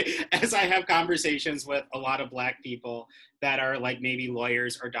anyway, as I have conversations with a lot of Black people that are like maybe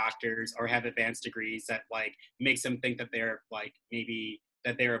lawyers or doctors or have advanced degrees that like makes them think that they're like maybe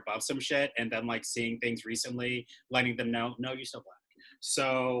that they're above some shit, and then like seeing things recently, letting them know, no, you're still Black.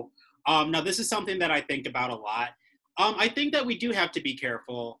 So now this is something that I think about a lot. I think that we do have to be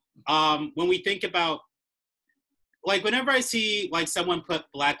careful when we think about, like, whenever I see like someone put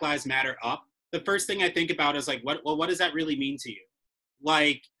Black Lives Matter up, the first thing I think about is like, what does that really mean to you?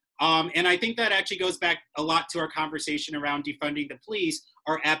 Like, and I think that actually goes back a lot to our conversation around defunding the police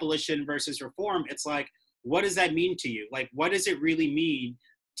or abolition versus reform. It's like, what does that mean to you? Like, what does it really mean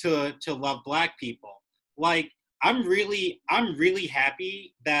to love Black people? Like, I'm really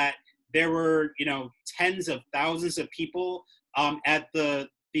happy that there were, tens of thousands of people at the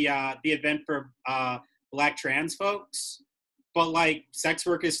event for Black trans folks, but like sex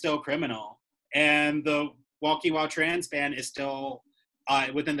work is still criminal. And the walking while trans ban is still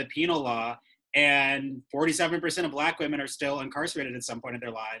within the penal law, and 47% of Black women are still incarcerated at some point in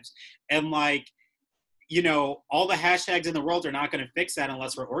their lives. And like, all the hashtags in the world are not going to fix that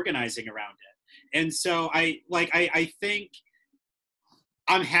unless we're organizing around it. And so I think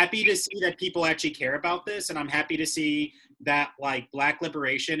I'm happy to see that people actually care about this, and I'm happy to see that like Black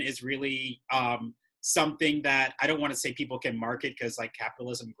liberation is really something that I don't want to say people can market because like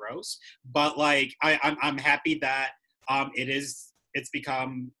capitalism grows, but like I'm happy that it's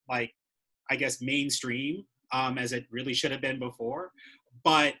become like, I guess, mainstream as it really should have been before.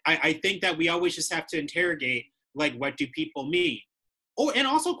 But I think that we always just have to interrogate, like, what do people mean? Oh, and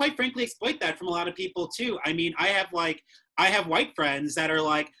also quite frankly exploit that from a lot of people too. I mean, I have white friends that are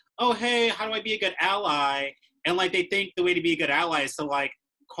like, oh, hey, how do I be a good ally? And like, they think the way to be a good ally is to like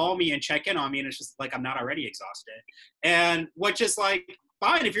call me and check in on me. And it's just like, I'm not already exhausted. And which is like,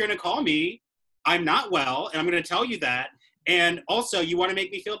 fine, if you're going to call me, I'm not well. And I'm going to tell you that. And also, you want to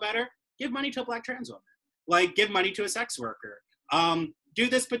make me feel better? Give money to a Black trans woman. Like, give money to a sex worker. Do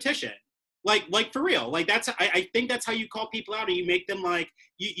this petition. Like for real. Like, I think that's how you call people out, and you make them like,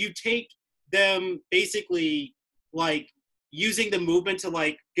 you take them basically like using the movement to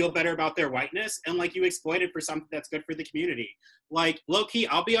like feel better about their whiteness, and like you exploit it for something that's good for the community. Like, low key,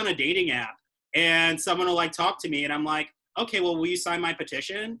 I'll be on a dating app and someone will like talk to me and I'm like, okay, well, will you sign my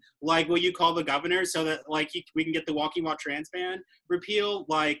petition? Like, will you call the governor so that like we can get the walking while trans ban repealed?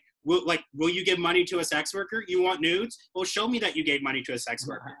 Like, will you give money to a sex worker? You want nudes? Well, show me that you gave money to a sex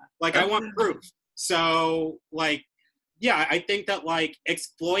worker. Like, I want proof. So like, yeah, I think that like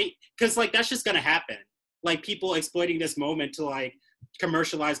exploit, because like that's just gonna happen. Like, people exploiting this moment to like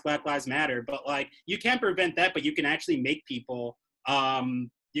commercialize Black Lives Matter, but like you can't prevent that, but you can actually make people,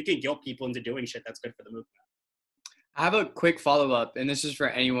 you can guilt people into doing shit that's good for the movement. I have a quick follow-up, and this is for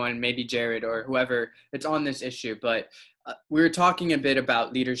anyone, maybe Jared or whoever that's on this issue, but we were talking a bit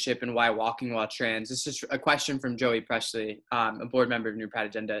about leadership and why walking while trans. This is a question from Joey Presley, a board member of New Pride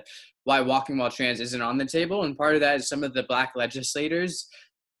Agenda, why walking while trans isn't on the table. And part of that is some of the Black legislators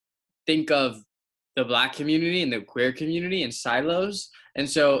think of the Black community and the queer community in silos. And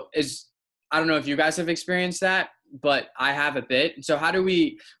so I don't know if you guys have experienced that, but I have a bit. So how do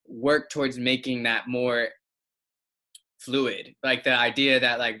we work towards making that more fluid? Like the idea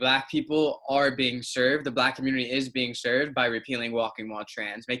that like Black people are being served, the Black community is being served by repealing walking while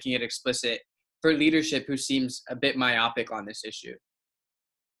trans, making it explicit for leadership who seems a bit myopic on this issue.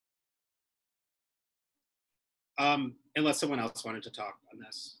 Unless someone else wanted to talk on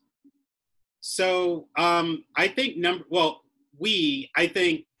this. So I think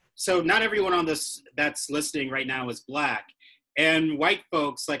so not everyone on this that's listening right now is Black. And white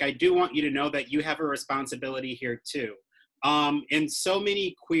folks, like, I do want you to know that you have a responsibility here too. In so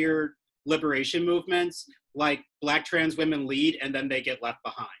many queer liberation movements, like Black trans women lead and then they get left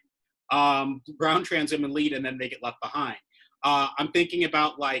behind. Brown trans women lead and then they get left behind. I'm thinking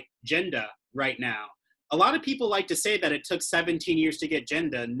about like gender right now. A lot of people like to say that it took 17 years to get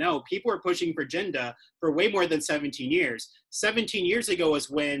gender. No, people are pushing for gender for way more than 17 years. 17 years ago was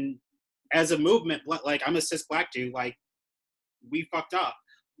when, as a movement, like, I'm a cis Black dude, like, we fucked up.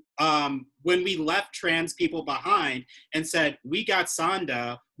 When we left trans people behind and said, we got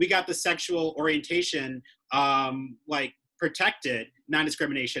SONDA, we got the Sexual Orientation like protected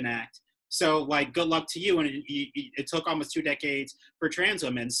Non-Discrimination Act. So like, good luck to you. And it took almost 2 decades for trans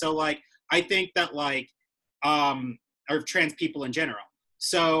women. So like, I think that like, or trans people in general.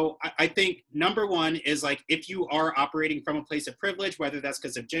 So I think number one is like, if you are operating from a place of privilege, whether that's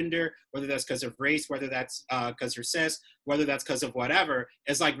because of gender, whether that's because of race, whether that's because you're cis, whether that's because of whatever,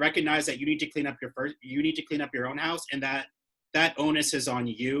 is like, recognize that you need to clean up your own house, and that onus is on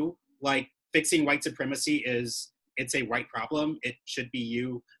you. Like, fixing white supremacy it's a white problem. It should be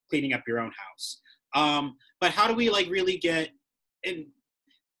you cleaning up your own house. But how do we like really get in?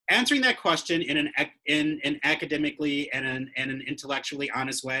 Answering that question in an academically and an intellectually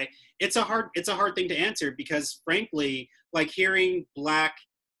honest way, it's a hard thing to answer, because frankly, like, hearing Black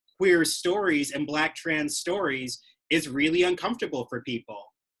queer stories and Black trans stories is really uncomfortable for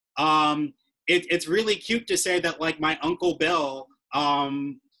people. It's really cute to say that like my Uncle Bill,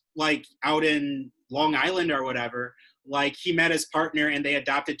 like out in Long Island or whatever, like he met his partner and they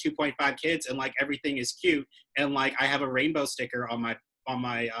adopted 2.5 kids and like everything is cute, and like I have a rainbow sticker on my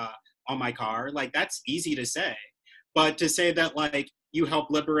car. Like, that's easy to say, but to say that like you help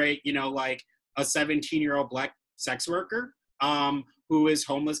liberate, you know, like a 17-year-old Black sex worker who is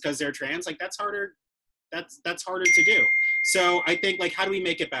homeless because they're trans, like that's harder to do. So I think like, how do we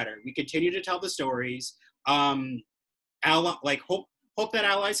make it better? We continue to tell the stories, like hope that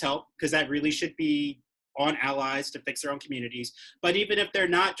allies help, because that really should be on allies to fix their own communities. But even if they're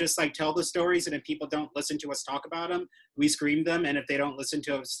not, just like tell the stories, and if people don't listen to us talk about them, we scream them, and if they don't listen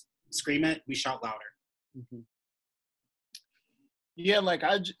to us scream it, we shout louder. Mm-hmm. Yeah, like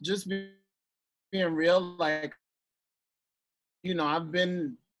just being real, like, you know,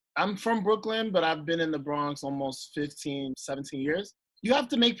 I'm from Brooklyn, but I've been in the Bronx almost 15, 17 years. You have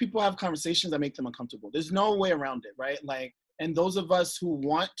to make people have conversations that make them uncomfortable. There's no way around it, right? Like, and those of us who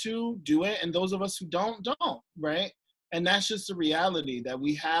want to do it, and those of us who don't, right? And that's just the reality that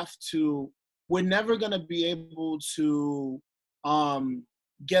we have to, we're never gonna be able to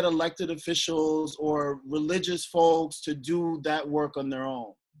get elected officials or religious folks to do that work on their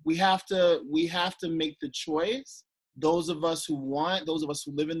own. We have to make the choice those of us who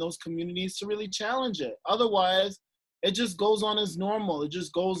live in those communities to really challenge it. Otherwise, it just goes on as normal. It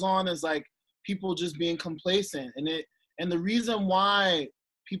just goes on as like people just being complacent. And the reason why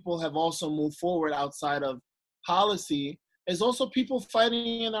people have also moved forward outside of policy is also people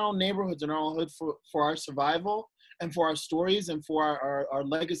fighting in our own neighborhoods, in our own hood for our survival and for our stories and for our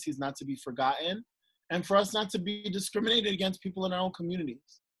legacies not to be forgotten, and for us not to be discriminated against people in our own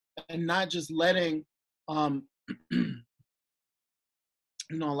communities, and not just letting, you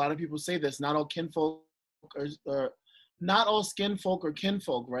know, a lot of people say this, not all kinfolk or not all skin folk or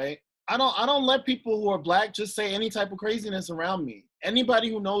kinfolk, right? I don't let people who are Black just say any type of craziness around me. Anybody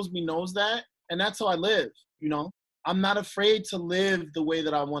who knows me knows that, and that's how I live, you know? I'm not afraid to live the way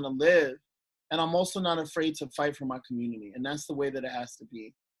that I want to live, and I'm also not afraid to fight for my community, and that's the way that it has to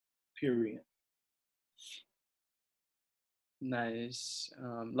be, period. Nice.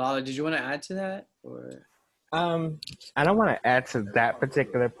 Lala, did you want to add to that, or? I don't want to add to that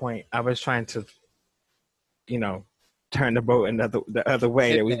particular point. I was trying to, you know, turn the boat the other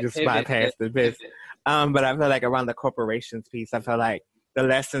way, that we just bypassed the bit. But I feel like around the corporations piece, I feel like the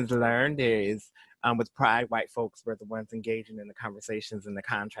lessons learned is with Pride, white folks were the ones engaging in the conversations and the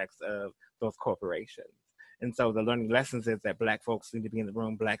contracts of those corporations. And so the learning lessons is that Black folks need to be in the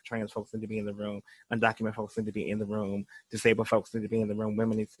room, Black trans folks need to be in the room, undocumented folks need to be in the room, disabled folks need to be in the room,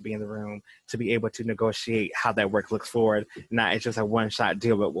 women need to be in the room to be able to negotiate how that work looks forward. Not it's just a one-shot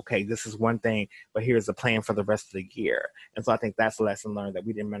deal, but okay, this is one thing, but here's the plan for the rest of the year. And so I think that's a lesson learned, that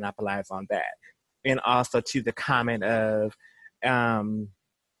we didn't monopolize on that. And also to the comment of,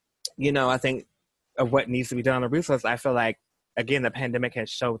 you know, I think of what needs to be done on the resource, I feel like, again, the pandemic has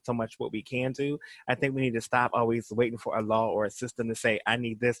showed so much what we can do. I think we need to stop always waiting for a law or a system to say, I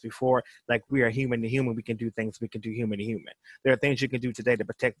need this before. Like, we are human to human. We can do things we can do human to human. There are things you can do today to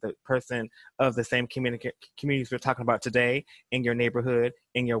protect the person of the same communities we're talking about today, in your neighborhood,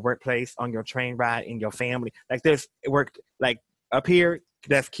 in your workplace, on your train ride, in your family. Like, there's work, like up here,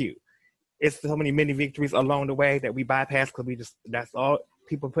 that's cute. It's so many victories along the way that we bypass because that's all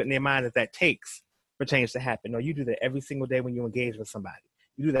people put in their mind that takes for change to happen. No, you do that every single day when you engage with somebody.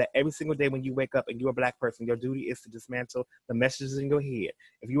 You do that every single day when you wake up and you're a Black person. Your duty is to dismantle the messages in your head.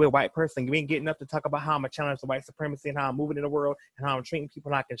 If you're a white person, you ain't getting up to talk about how I'm a challenge to white supremacy and how I'm moving in the world and how I'm treating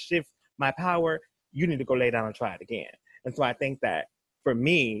people and I can shift my power. You need to go lay down and try it again. And so I think that for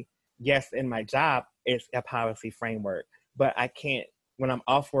me, yes, in my job, it's a policy framework, but I can't, when I'm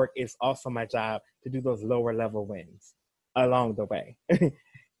off work, it's also my job to do those lower level wins along the way.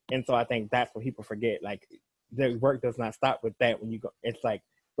 And so I think that's what people forget. Like, the work does not stop with that. When you go, it's like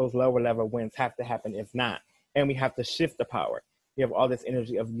those lower level wins have to happen. If not, and we have to shift the power. We have all this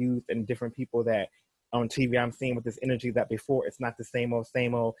energy of youth and different people that on TV I'm seeing with this energy that before it's not the same old.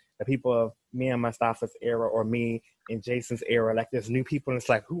 The people of me and Mustafa's era or me and Jason's era, like there's new people, and it's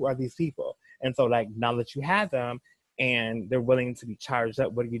like, who are these people? And so like now that you have them and they're willing to be charged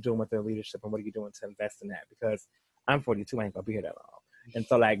up, what are you doing with their leadership and what are you doing to invest in that? Because I'm 42, I ain't gonna be here that long. And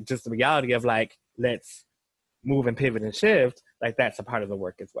so like just the reality of like, let's move and pivot and shift, like that's a part of the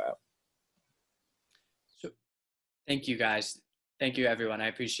work as well. So thank you guys. Thank you everyone. I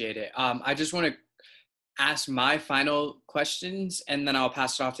appreciate it. I just want to ask my final questions and then I'll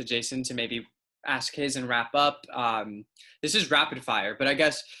pass it off to Jason to maybe ask his and wrap up. This is rapid fire, but I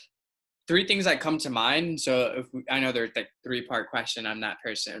guess 3 things that come to mind. So I know there's like 3-part question. I'm that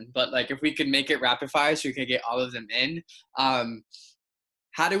person, but like if we could make it rapid fire so we could get all of them in.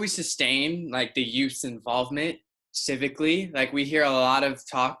 How do we sustain like the youth's involvement civically? Like we hear a lot of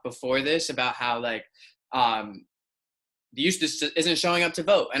talk before this about how like the youth just isn't showing up to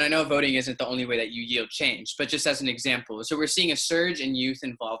vote. And I know voting isn't the only way that you yield change, but just as an example. So we're seeing a surge in youth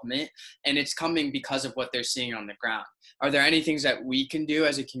involvement and it's coming because of what they're seeing on the ground. Are there any things that we can do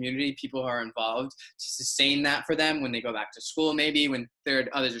as a community, people who are involved, to sustain that for them when they go back to school, maybe when there are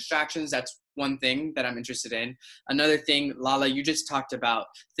other distractions? That's one thing that I'm interested in. Another thing, Lala, you just talked about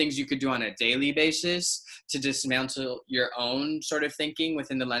things you could do on a daily basis to dismantle your own sort of thinking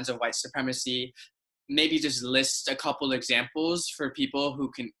within the lens of white supremacy. Maybe just list a couple examples for people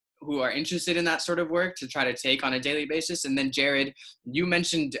who are interested in that sort of work to try to take on a daily basis. And then Jared, you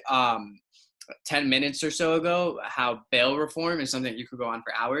mentioned 10 minutes or so ago how bail reform is something you could go on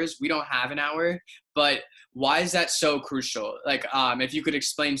for hours. We don't have an hour, but why is that so crucial? Like if you could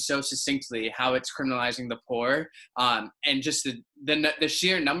explain so succinctly how it's criminalizing the poor and just the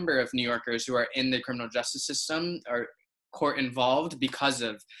sheer number of New Yorkers who are in the criminal justice system or court involved because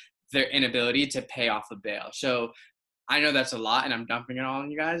of their inability to pay off a bail. So I know that's a lot and I'm dumping it all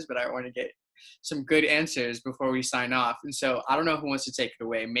on you guys, but I want to get some good answers before we sign off. And so I don't know who wants to take it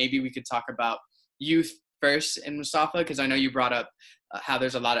away. Maybe we could talk about youth first, and Mustafa, because I know you brought up how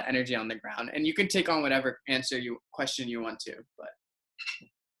there's a lot of energy on the ground, and you can take on whatever question you want to. But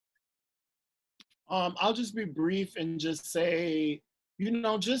I'll just be brief and just say,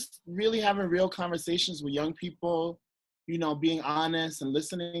 just really having real conversations with young people, being honest and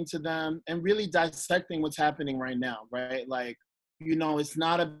listening to them and really dissecting what's happening right now, right? Like, it's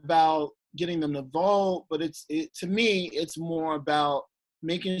not about getting them to vote, but to me, it's more about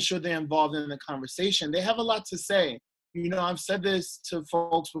making sure they're involved in the conversation. They have a lot to say. I've said this to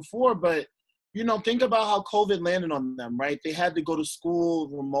folks before, but, think about how COVID landed on them, right? They had to go to school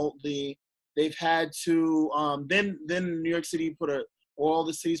remotely. They've had to, then New York City all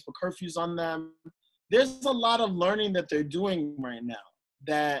the cities put curfews on them. There's a lot of learning that they're doing right now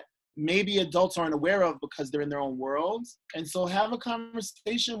that maybe adults aren't aware of because they're in their own worlds. And so have a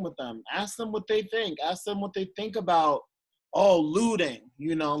conversation with them. Ask them what they think. Ask them what they think about, looting,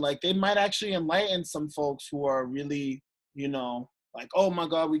 like they might actually enlighten some folks who are really, like, oh my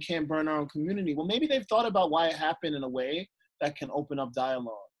God, we can't burn our own community. Well, maybe they've thought about why it happened in a way that can open up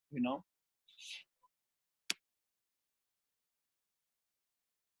dialogue,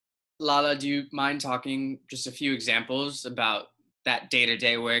 Lala, do you mind talking just a few examples about that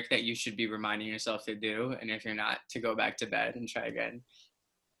day-to-day work that you should be reminding yourself to do, and if you're not, to go back to bed and try again?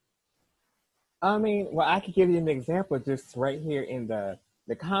 I mean, well, I could give you an example just right here in the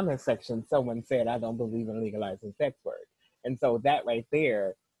comment section. Someone said, I don't believe in legalizing sex work. And so that right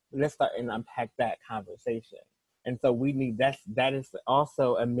there, let's start and unpack that conversation. And so that is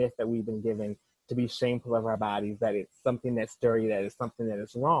also a myth that we've been given, to be shameful of our bodies, that it's something that's dirty, that it's something that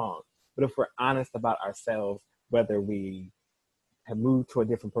is wrong. But if we're honest about ourselves, whether we have moved to a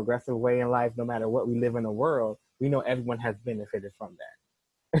different progressive way in life, no matter what we live in the world, we know everyone has benefited from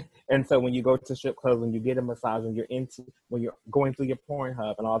that. And so when you go to strip clubs, when you get a massage, when you're going through your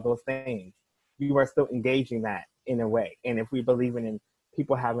Pornhub and all those things, you are still engaging that in a way. And if we believe in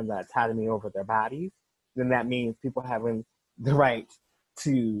people having the autonomy over their bodies, then that means people having the right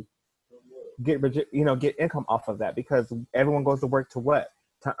to get income off of that, because everyone goes to work to what?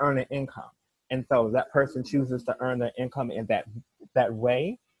 To earn an income. And so that person chooses to earn their income in that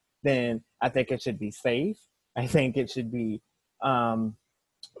way, then I think it should be safe. I think it should be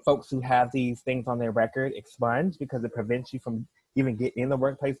folks who have these things on their record expunged, because it prevents you from even getting in the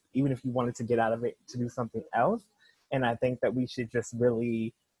workplace, even if you wanted to get out of it to do something else. And I think that we should just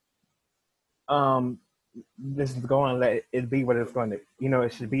really this is going to let it be what it's going to,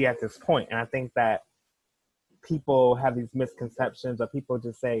 it should be at this point. And I think that people have these misconceptions, or people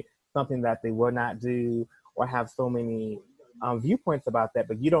just say something that they will not do, or have so many viewpoints about that,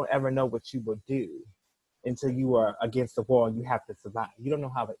 but you don't ever know what you will do until you are against the wall and you have to survive. You don't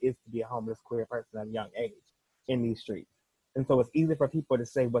know how it is to be a homeless queer person at a young age in these streets. And so it's easy for people to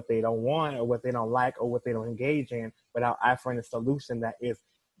say what they don't want, or what they don't like, or what they don't engage in, without offering a solution that is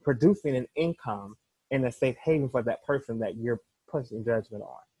producing an income and a safe haven for that person that you're pushing judgment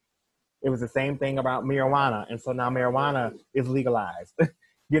on. It was the same thing about marijuana. And so now marijuana is legalized,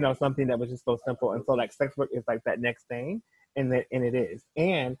 something that was just so simple. And so like sex work is like that next thing. And it is.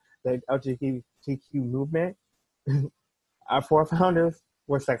 And the LGBTQ movement, our four founders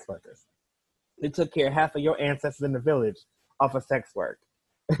were sex workers. They took care of half of your ancestors in the village off of sex work.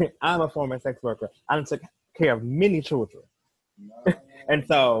 I'm a former sex worker. I took care of many children. And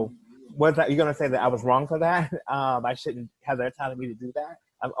so you're going to say that I was wrong for that? I shouldn't have the autonomy to do that.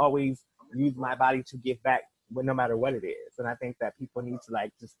 I've always used my body to give back, no matter what it is. And I think that people need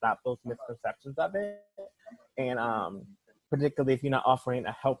to just stop those misconceptions of it. And particularly if you're not offering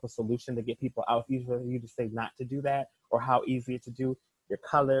a helpful solution to get people out, usually you just say not to do that, or how easy to do. Your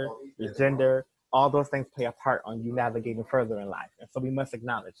color, your gender, all those things play a part on you navigating further in life. And so we must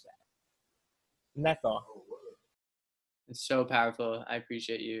acknowledge that. And that's all. It's so powerful. I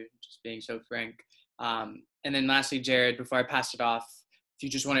appreciate you just being so frank. And then lastly, Jared, before I pass it off, if you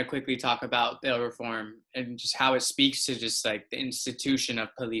just want to quickly talk about bail reform and just how it speaks to just like the institution of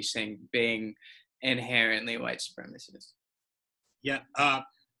policing being inherently white supremacist. Yeah,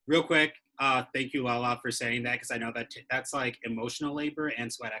 real quick, thank you, Lala, for saying that, because I know that's like emotional labor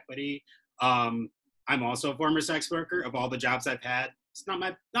and sweat equity. I'm also a former sex worker. Of all the jobs I've had, it's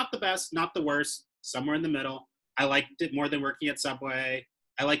not the best, not the worst, somewhere in the middle. I liked it more than working at Subway.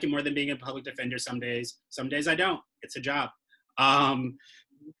 I like it more than being a public defender some days. Some days I don't. It's a job.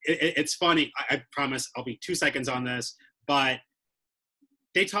 It's funny. I promise I'll be 2 seconds on this, but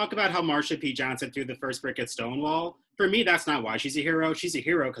they talk about how Marsha P. Johnson threw the first brick at Stonewall. For me, that's not why she's a hero. She's a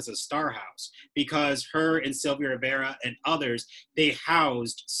hero because of Star House, because her and Sylvia Rivera and others, they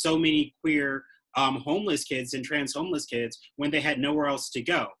housed so many queer homeless kids and trans homeless kids when they had nowhere else to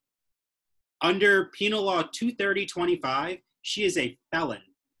go. Under Penal Law 230-25, she is a felon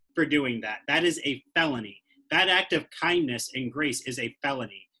for doing that. That is a felony. That act of kindness and grace is a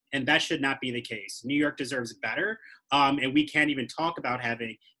felony, and that should not be the case. New York deserves better, and we can't even talk about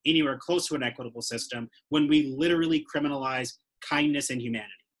having anywhere close to an equitable system when we literally criminalize kindness and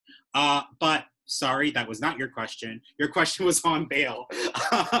humanity. But sorry, that was not your question. Your question was on bail.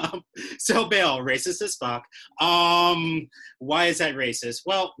 So bail, racist as fuck. Why is that racist?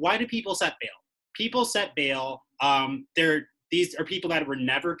 Well, why do people set bail? People set bail. These are people that were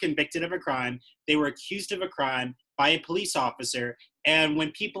never convicted of a crime. They were accused of a crime by a police officer. And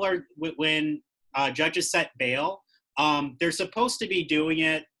when judges set bail, they're supposed to be doing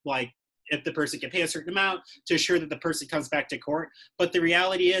it like if the person can pay a certain amount to ensure that the person comes back to court. But the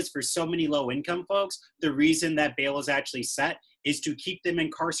reality is, for so many low-income folks, the reason that bail is actually set is to keep them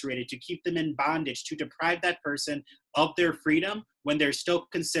incarcerated, to keep them in bondage, to deprive that person of their freedom when they're still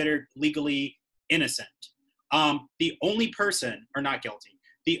considered legally innocent. The only person, or not guilty,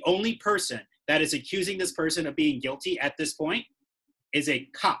 the only person that is accusing this person of being guilty at this point is a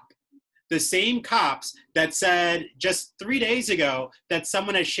cop. The same cops that said just 3 days ago that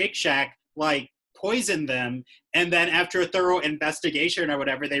someone at Shake Shack poisoned them, and then after a thorough investigation or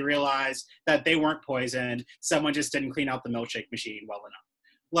whatever, they realized that they weren't poisoned. Someone just didn't clean out the milkshake machine well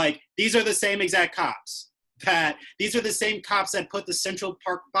enough. These are the same exact cops. These are the same cops that put the Central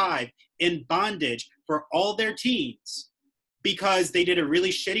Park Five in bondage for all their teens because they did a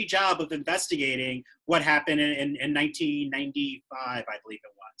really shitty job of investigating what happened in 1995, I believe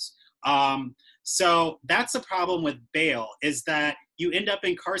it was. So that's the problem with bail, is that you end up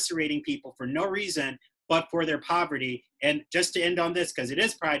incarcerating people for no reason but for their poverty. And just to end on this, because it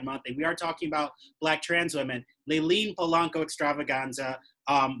is Pride Month and we are talking about Black trans women, Leilene Polanco Extravaganza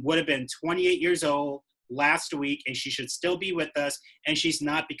would have been 28 years old last week, and she should still be with us, and she's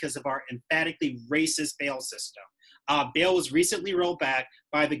not because of our emphatically racist bail system. Bail was recently rolled back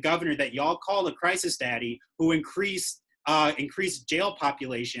by the governor that y'all call a crisis daddy, who increased jail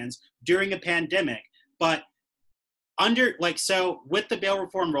populations during a pandemic. But with the bail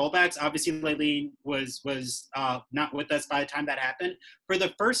reform rollbacks, obviously Leilene was not with us by the time that happened. For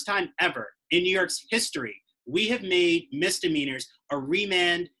the first time ever in New York's history, we have made misdemeanors a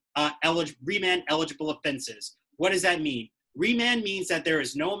remand eligible offenses. What does that mean? Remand means that there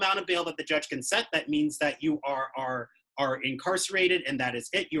is no amount of bail that the judge can set. That means that you are incarcerated, and that is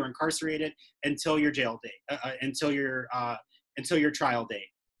it. You're incarcerated until your jail date, until your trial date.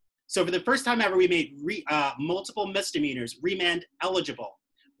 So for the first time ever, we made multiple misdemeanors remand eligible.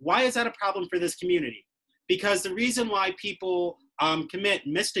 Why is that a problem for this community? Because the reason why people commit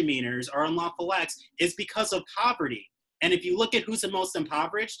misdemeanors or unlawful acts is because of poverty. And if you look at who's the most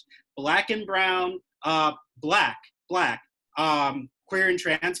impoverished, Black and brown, black, queer and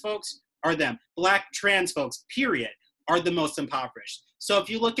trans folks are them. Black trans folks, period, are the most impoverished. So if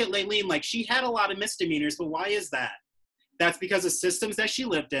you look at Leilene, she had a lot of misdemeanors, but why is that? That's because of systems that she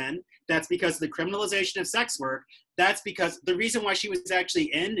lived in. That's because of the criminalization of sex work. That's because the reason why she was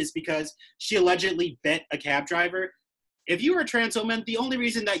actually in is because she allegedly bit a cab driver. If you were a trans woman, the only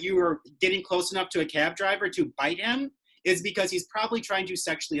reason that you were getting close enough to a cab driver to bite him is because he's probably trying to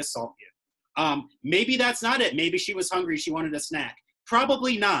sexually assault you. Maybe that's not it. Maybe she was hungry. She wanted a snack.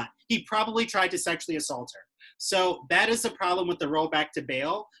 Probably not. He probably tried to sexually assault her. So that is the problem with the rollback to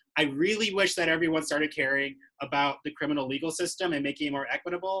bail. I really wish that everyone started caring about the criminal legal system and making it more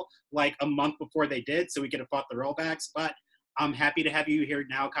equitable a month before they did, so we could have fought the rollbacks. But I'm happy to have you here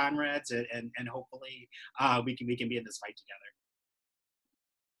now, comrades, and hopefully we can be in this fight together.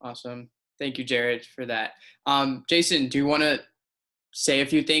 Awesome. Thank you, Jared, for that. Jason, do you want to say a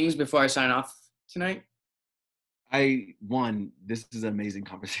few things before I sign off tonight? This is an amazing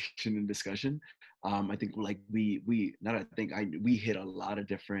conversation and discussion. I think we hit a lot of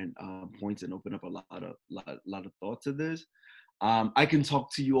different points and open up a lot of thoughts to this. I can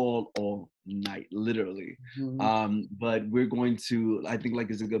talk to you all night, literally. Mm-hmm. But we're going to, I think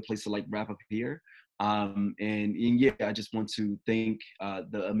it's a good place to wrap up here. And yeah, I just want to thank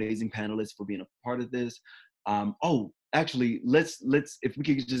the amazing panelists for being a part of this. Actually, let's if we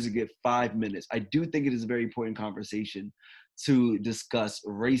could just get 5 minutes. I do think it is a very important conversation to discuss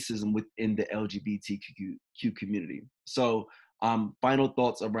racism within the LGBTQ community. So final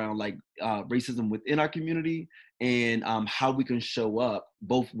thoughts around racism within our community and how we can show up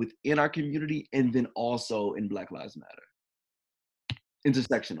both within our community and then also in Black Lives Matter.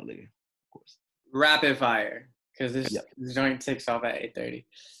 Intersectionally, of course. Rapid fire, because this joint takes off at 8:30.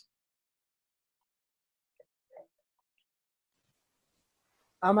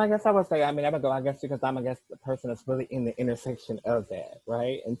 I guess I would say, I would go, because I'm, the person that's really in the intersection of that,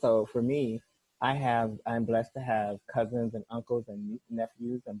 right? And so for me, I'm blessed to have cousins and uncles and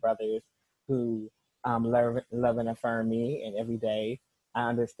nephews and brothers who love and affirm me. And every day I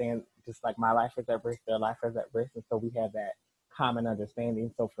understand just like my life is at risk, their life is at risk. And so we have that common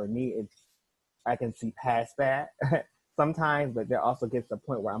understanding. So for me, I can see past that sometimes, but there also gets a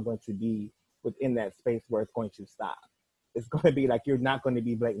point where I'm going to be within that space where it's going to stop. It's going to be like, you're not going to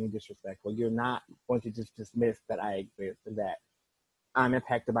be blatantly disrespectful. You're not going to just dismiss that I exist and that I'm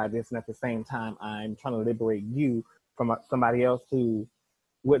impacted by this. And at the same time, I'm trying to liberate you from somebody else who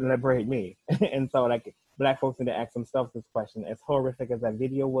wouldn't liberate me. And so like Black folks need to ask themselves this question: as horrific as that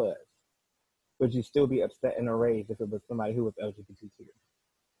video was, would you still be upset and enraged if it was somebody who was LGBTQ?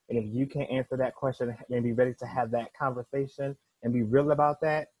 And if you can't answer that question and be ready to have that conversation and be real about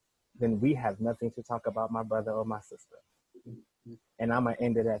that, then we have nothing to talk about, my brother or my sister. And I'm going to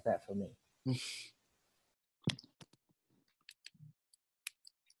end it at that for me.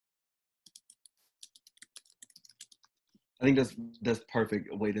 I think that's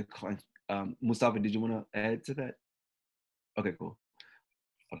perfect way to Mustafa, did you want to add to that? Okay, cool.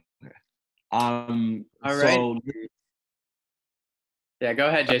 Okay. All right. So, yeah, go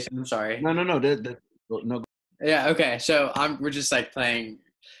ahead, Jason. I'm sorry. No. No. Yeah. Okay. So we're just like playing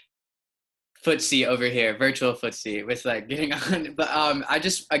footsie over here, virtual footsie with like getting on. But I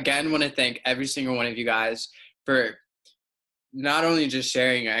just again want to thank every single one of you guys for not only just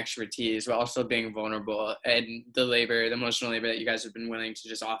sharing your expertise, but also being vulnerable and the emotional labor that you guys have been willing to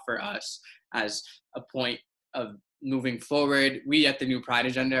just offer us as a point of moving forward. We at the New Pride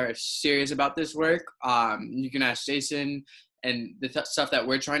Agenda are serious about this work. You can ask Jason, and the stuff that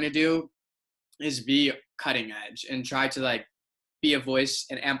we're trying to do is be cutting edge and try to like be a voice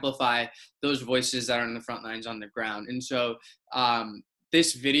and amplify those voices that are on the front lines on the ground. And so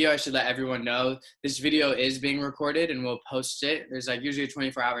this video, I should let everyone know, this video is being recorded and we'll post it. There's like usually a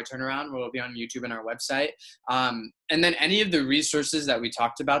 24-hour turnaround where we'll be on YouTube and our website. And then any of the resources that we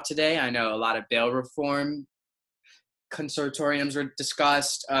talked about today, I know a lot of bail reform consortiums were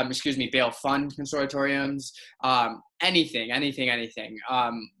discussed, bail fund consortiums, anything.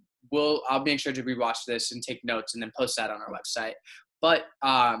 I'll make sure to rewatch this and take notes and then post that on our website. But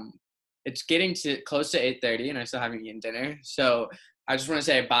it's getting close to 8:30 and I still haven't eaten dinner. So I just want to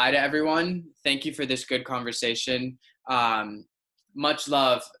say bye to everyone. Thank you for this good conversation. Much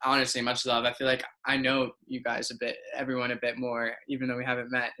love, honestly, much love. I feel like I know you guys everyone a bit more, even though we haven't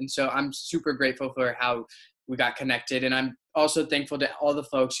met. And so I'm super grateful for how we got connected. And I'm also thankful to all the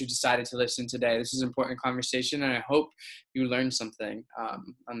folks who decided to listen today. This is an important conversation, and I hope you learned something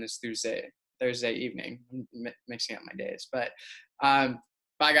on this Thursday evening. I'm mixing up my days. But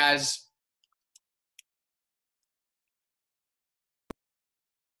bye, guys.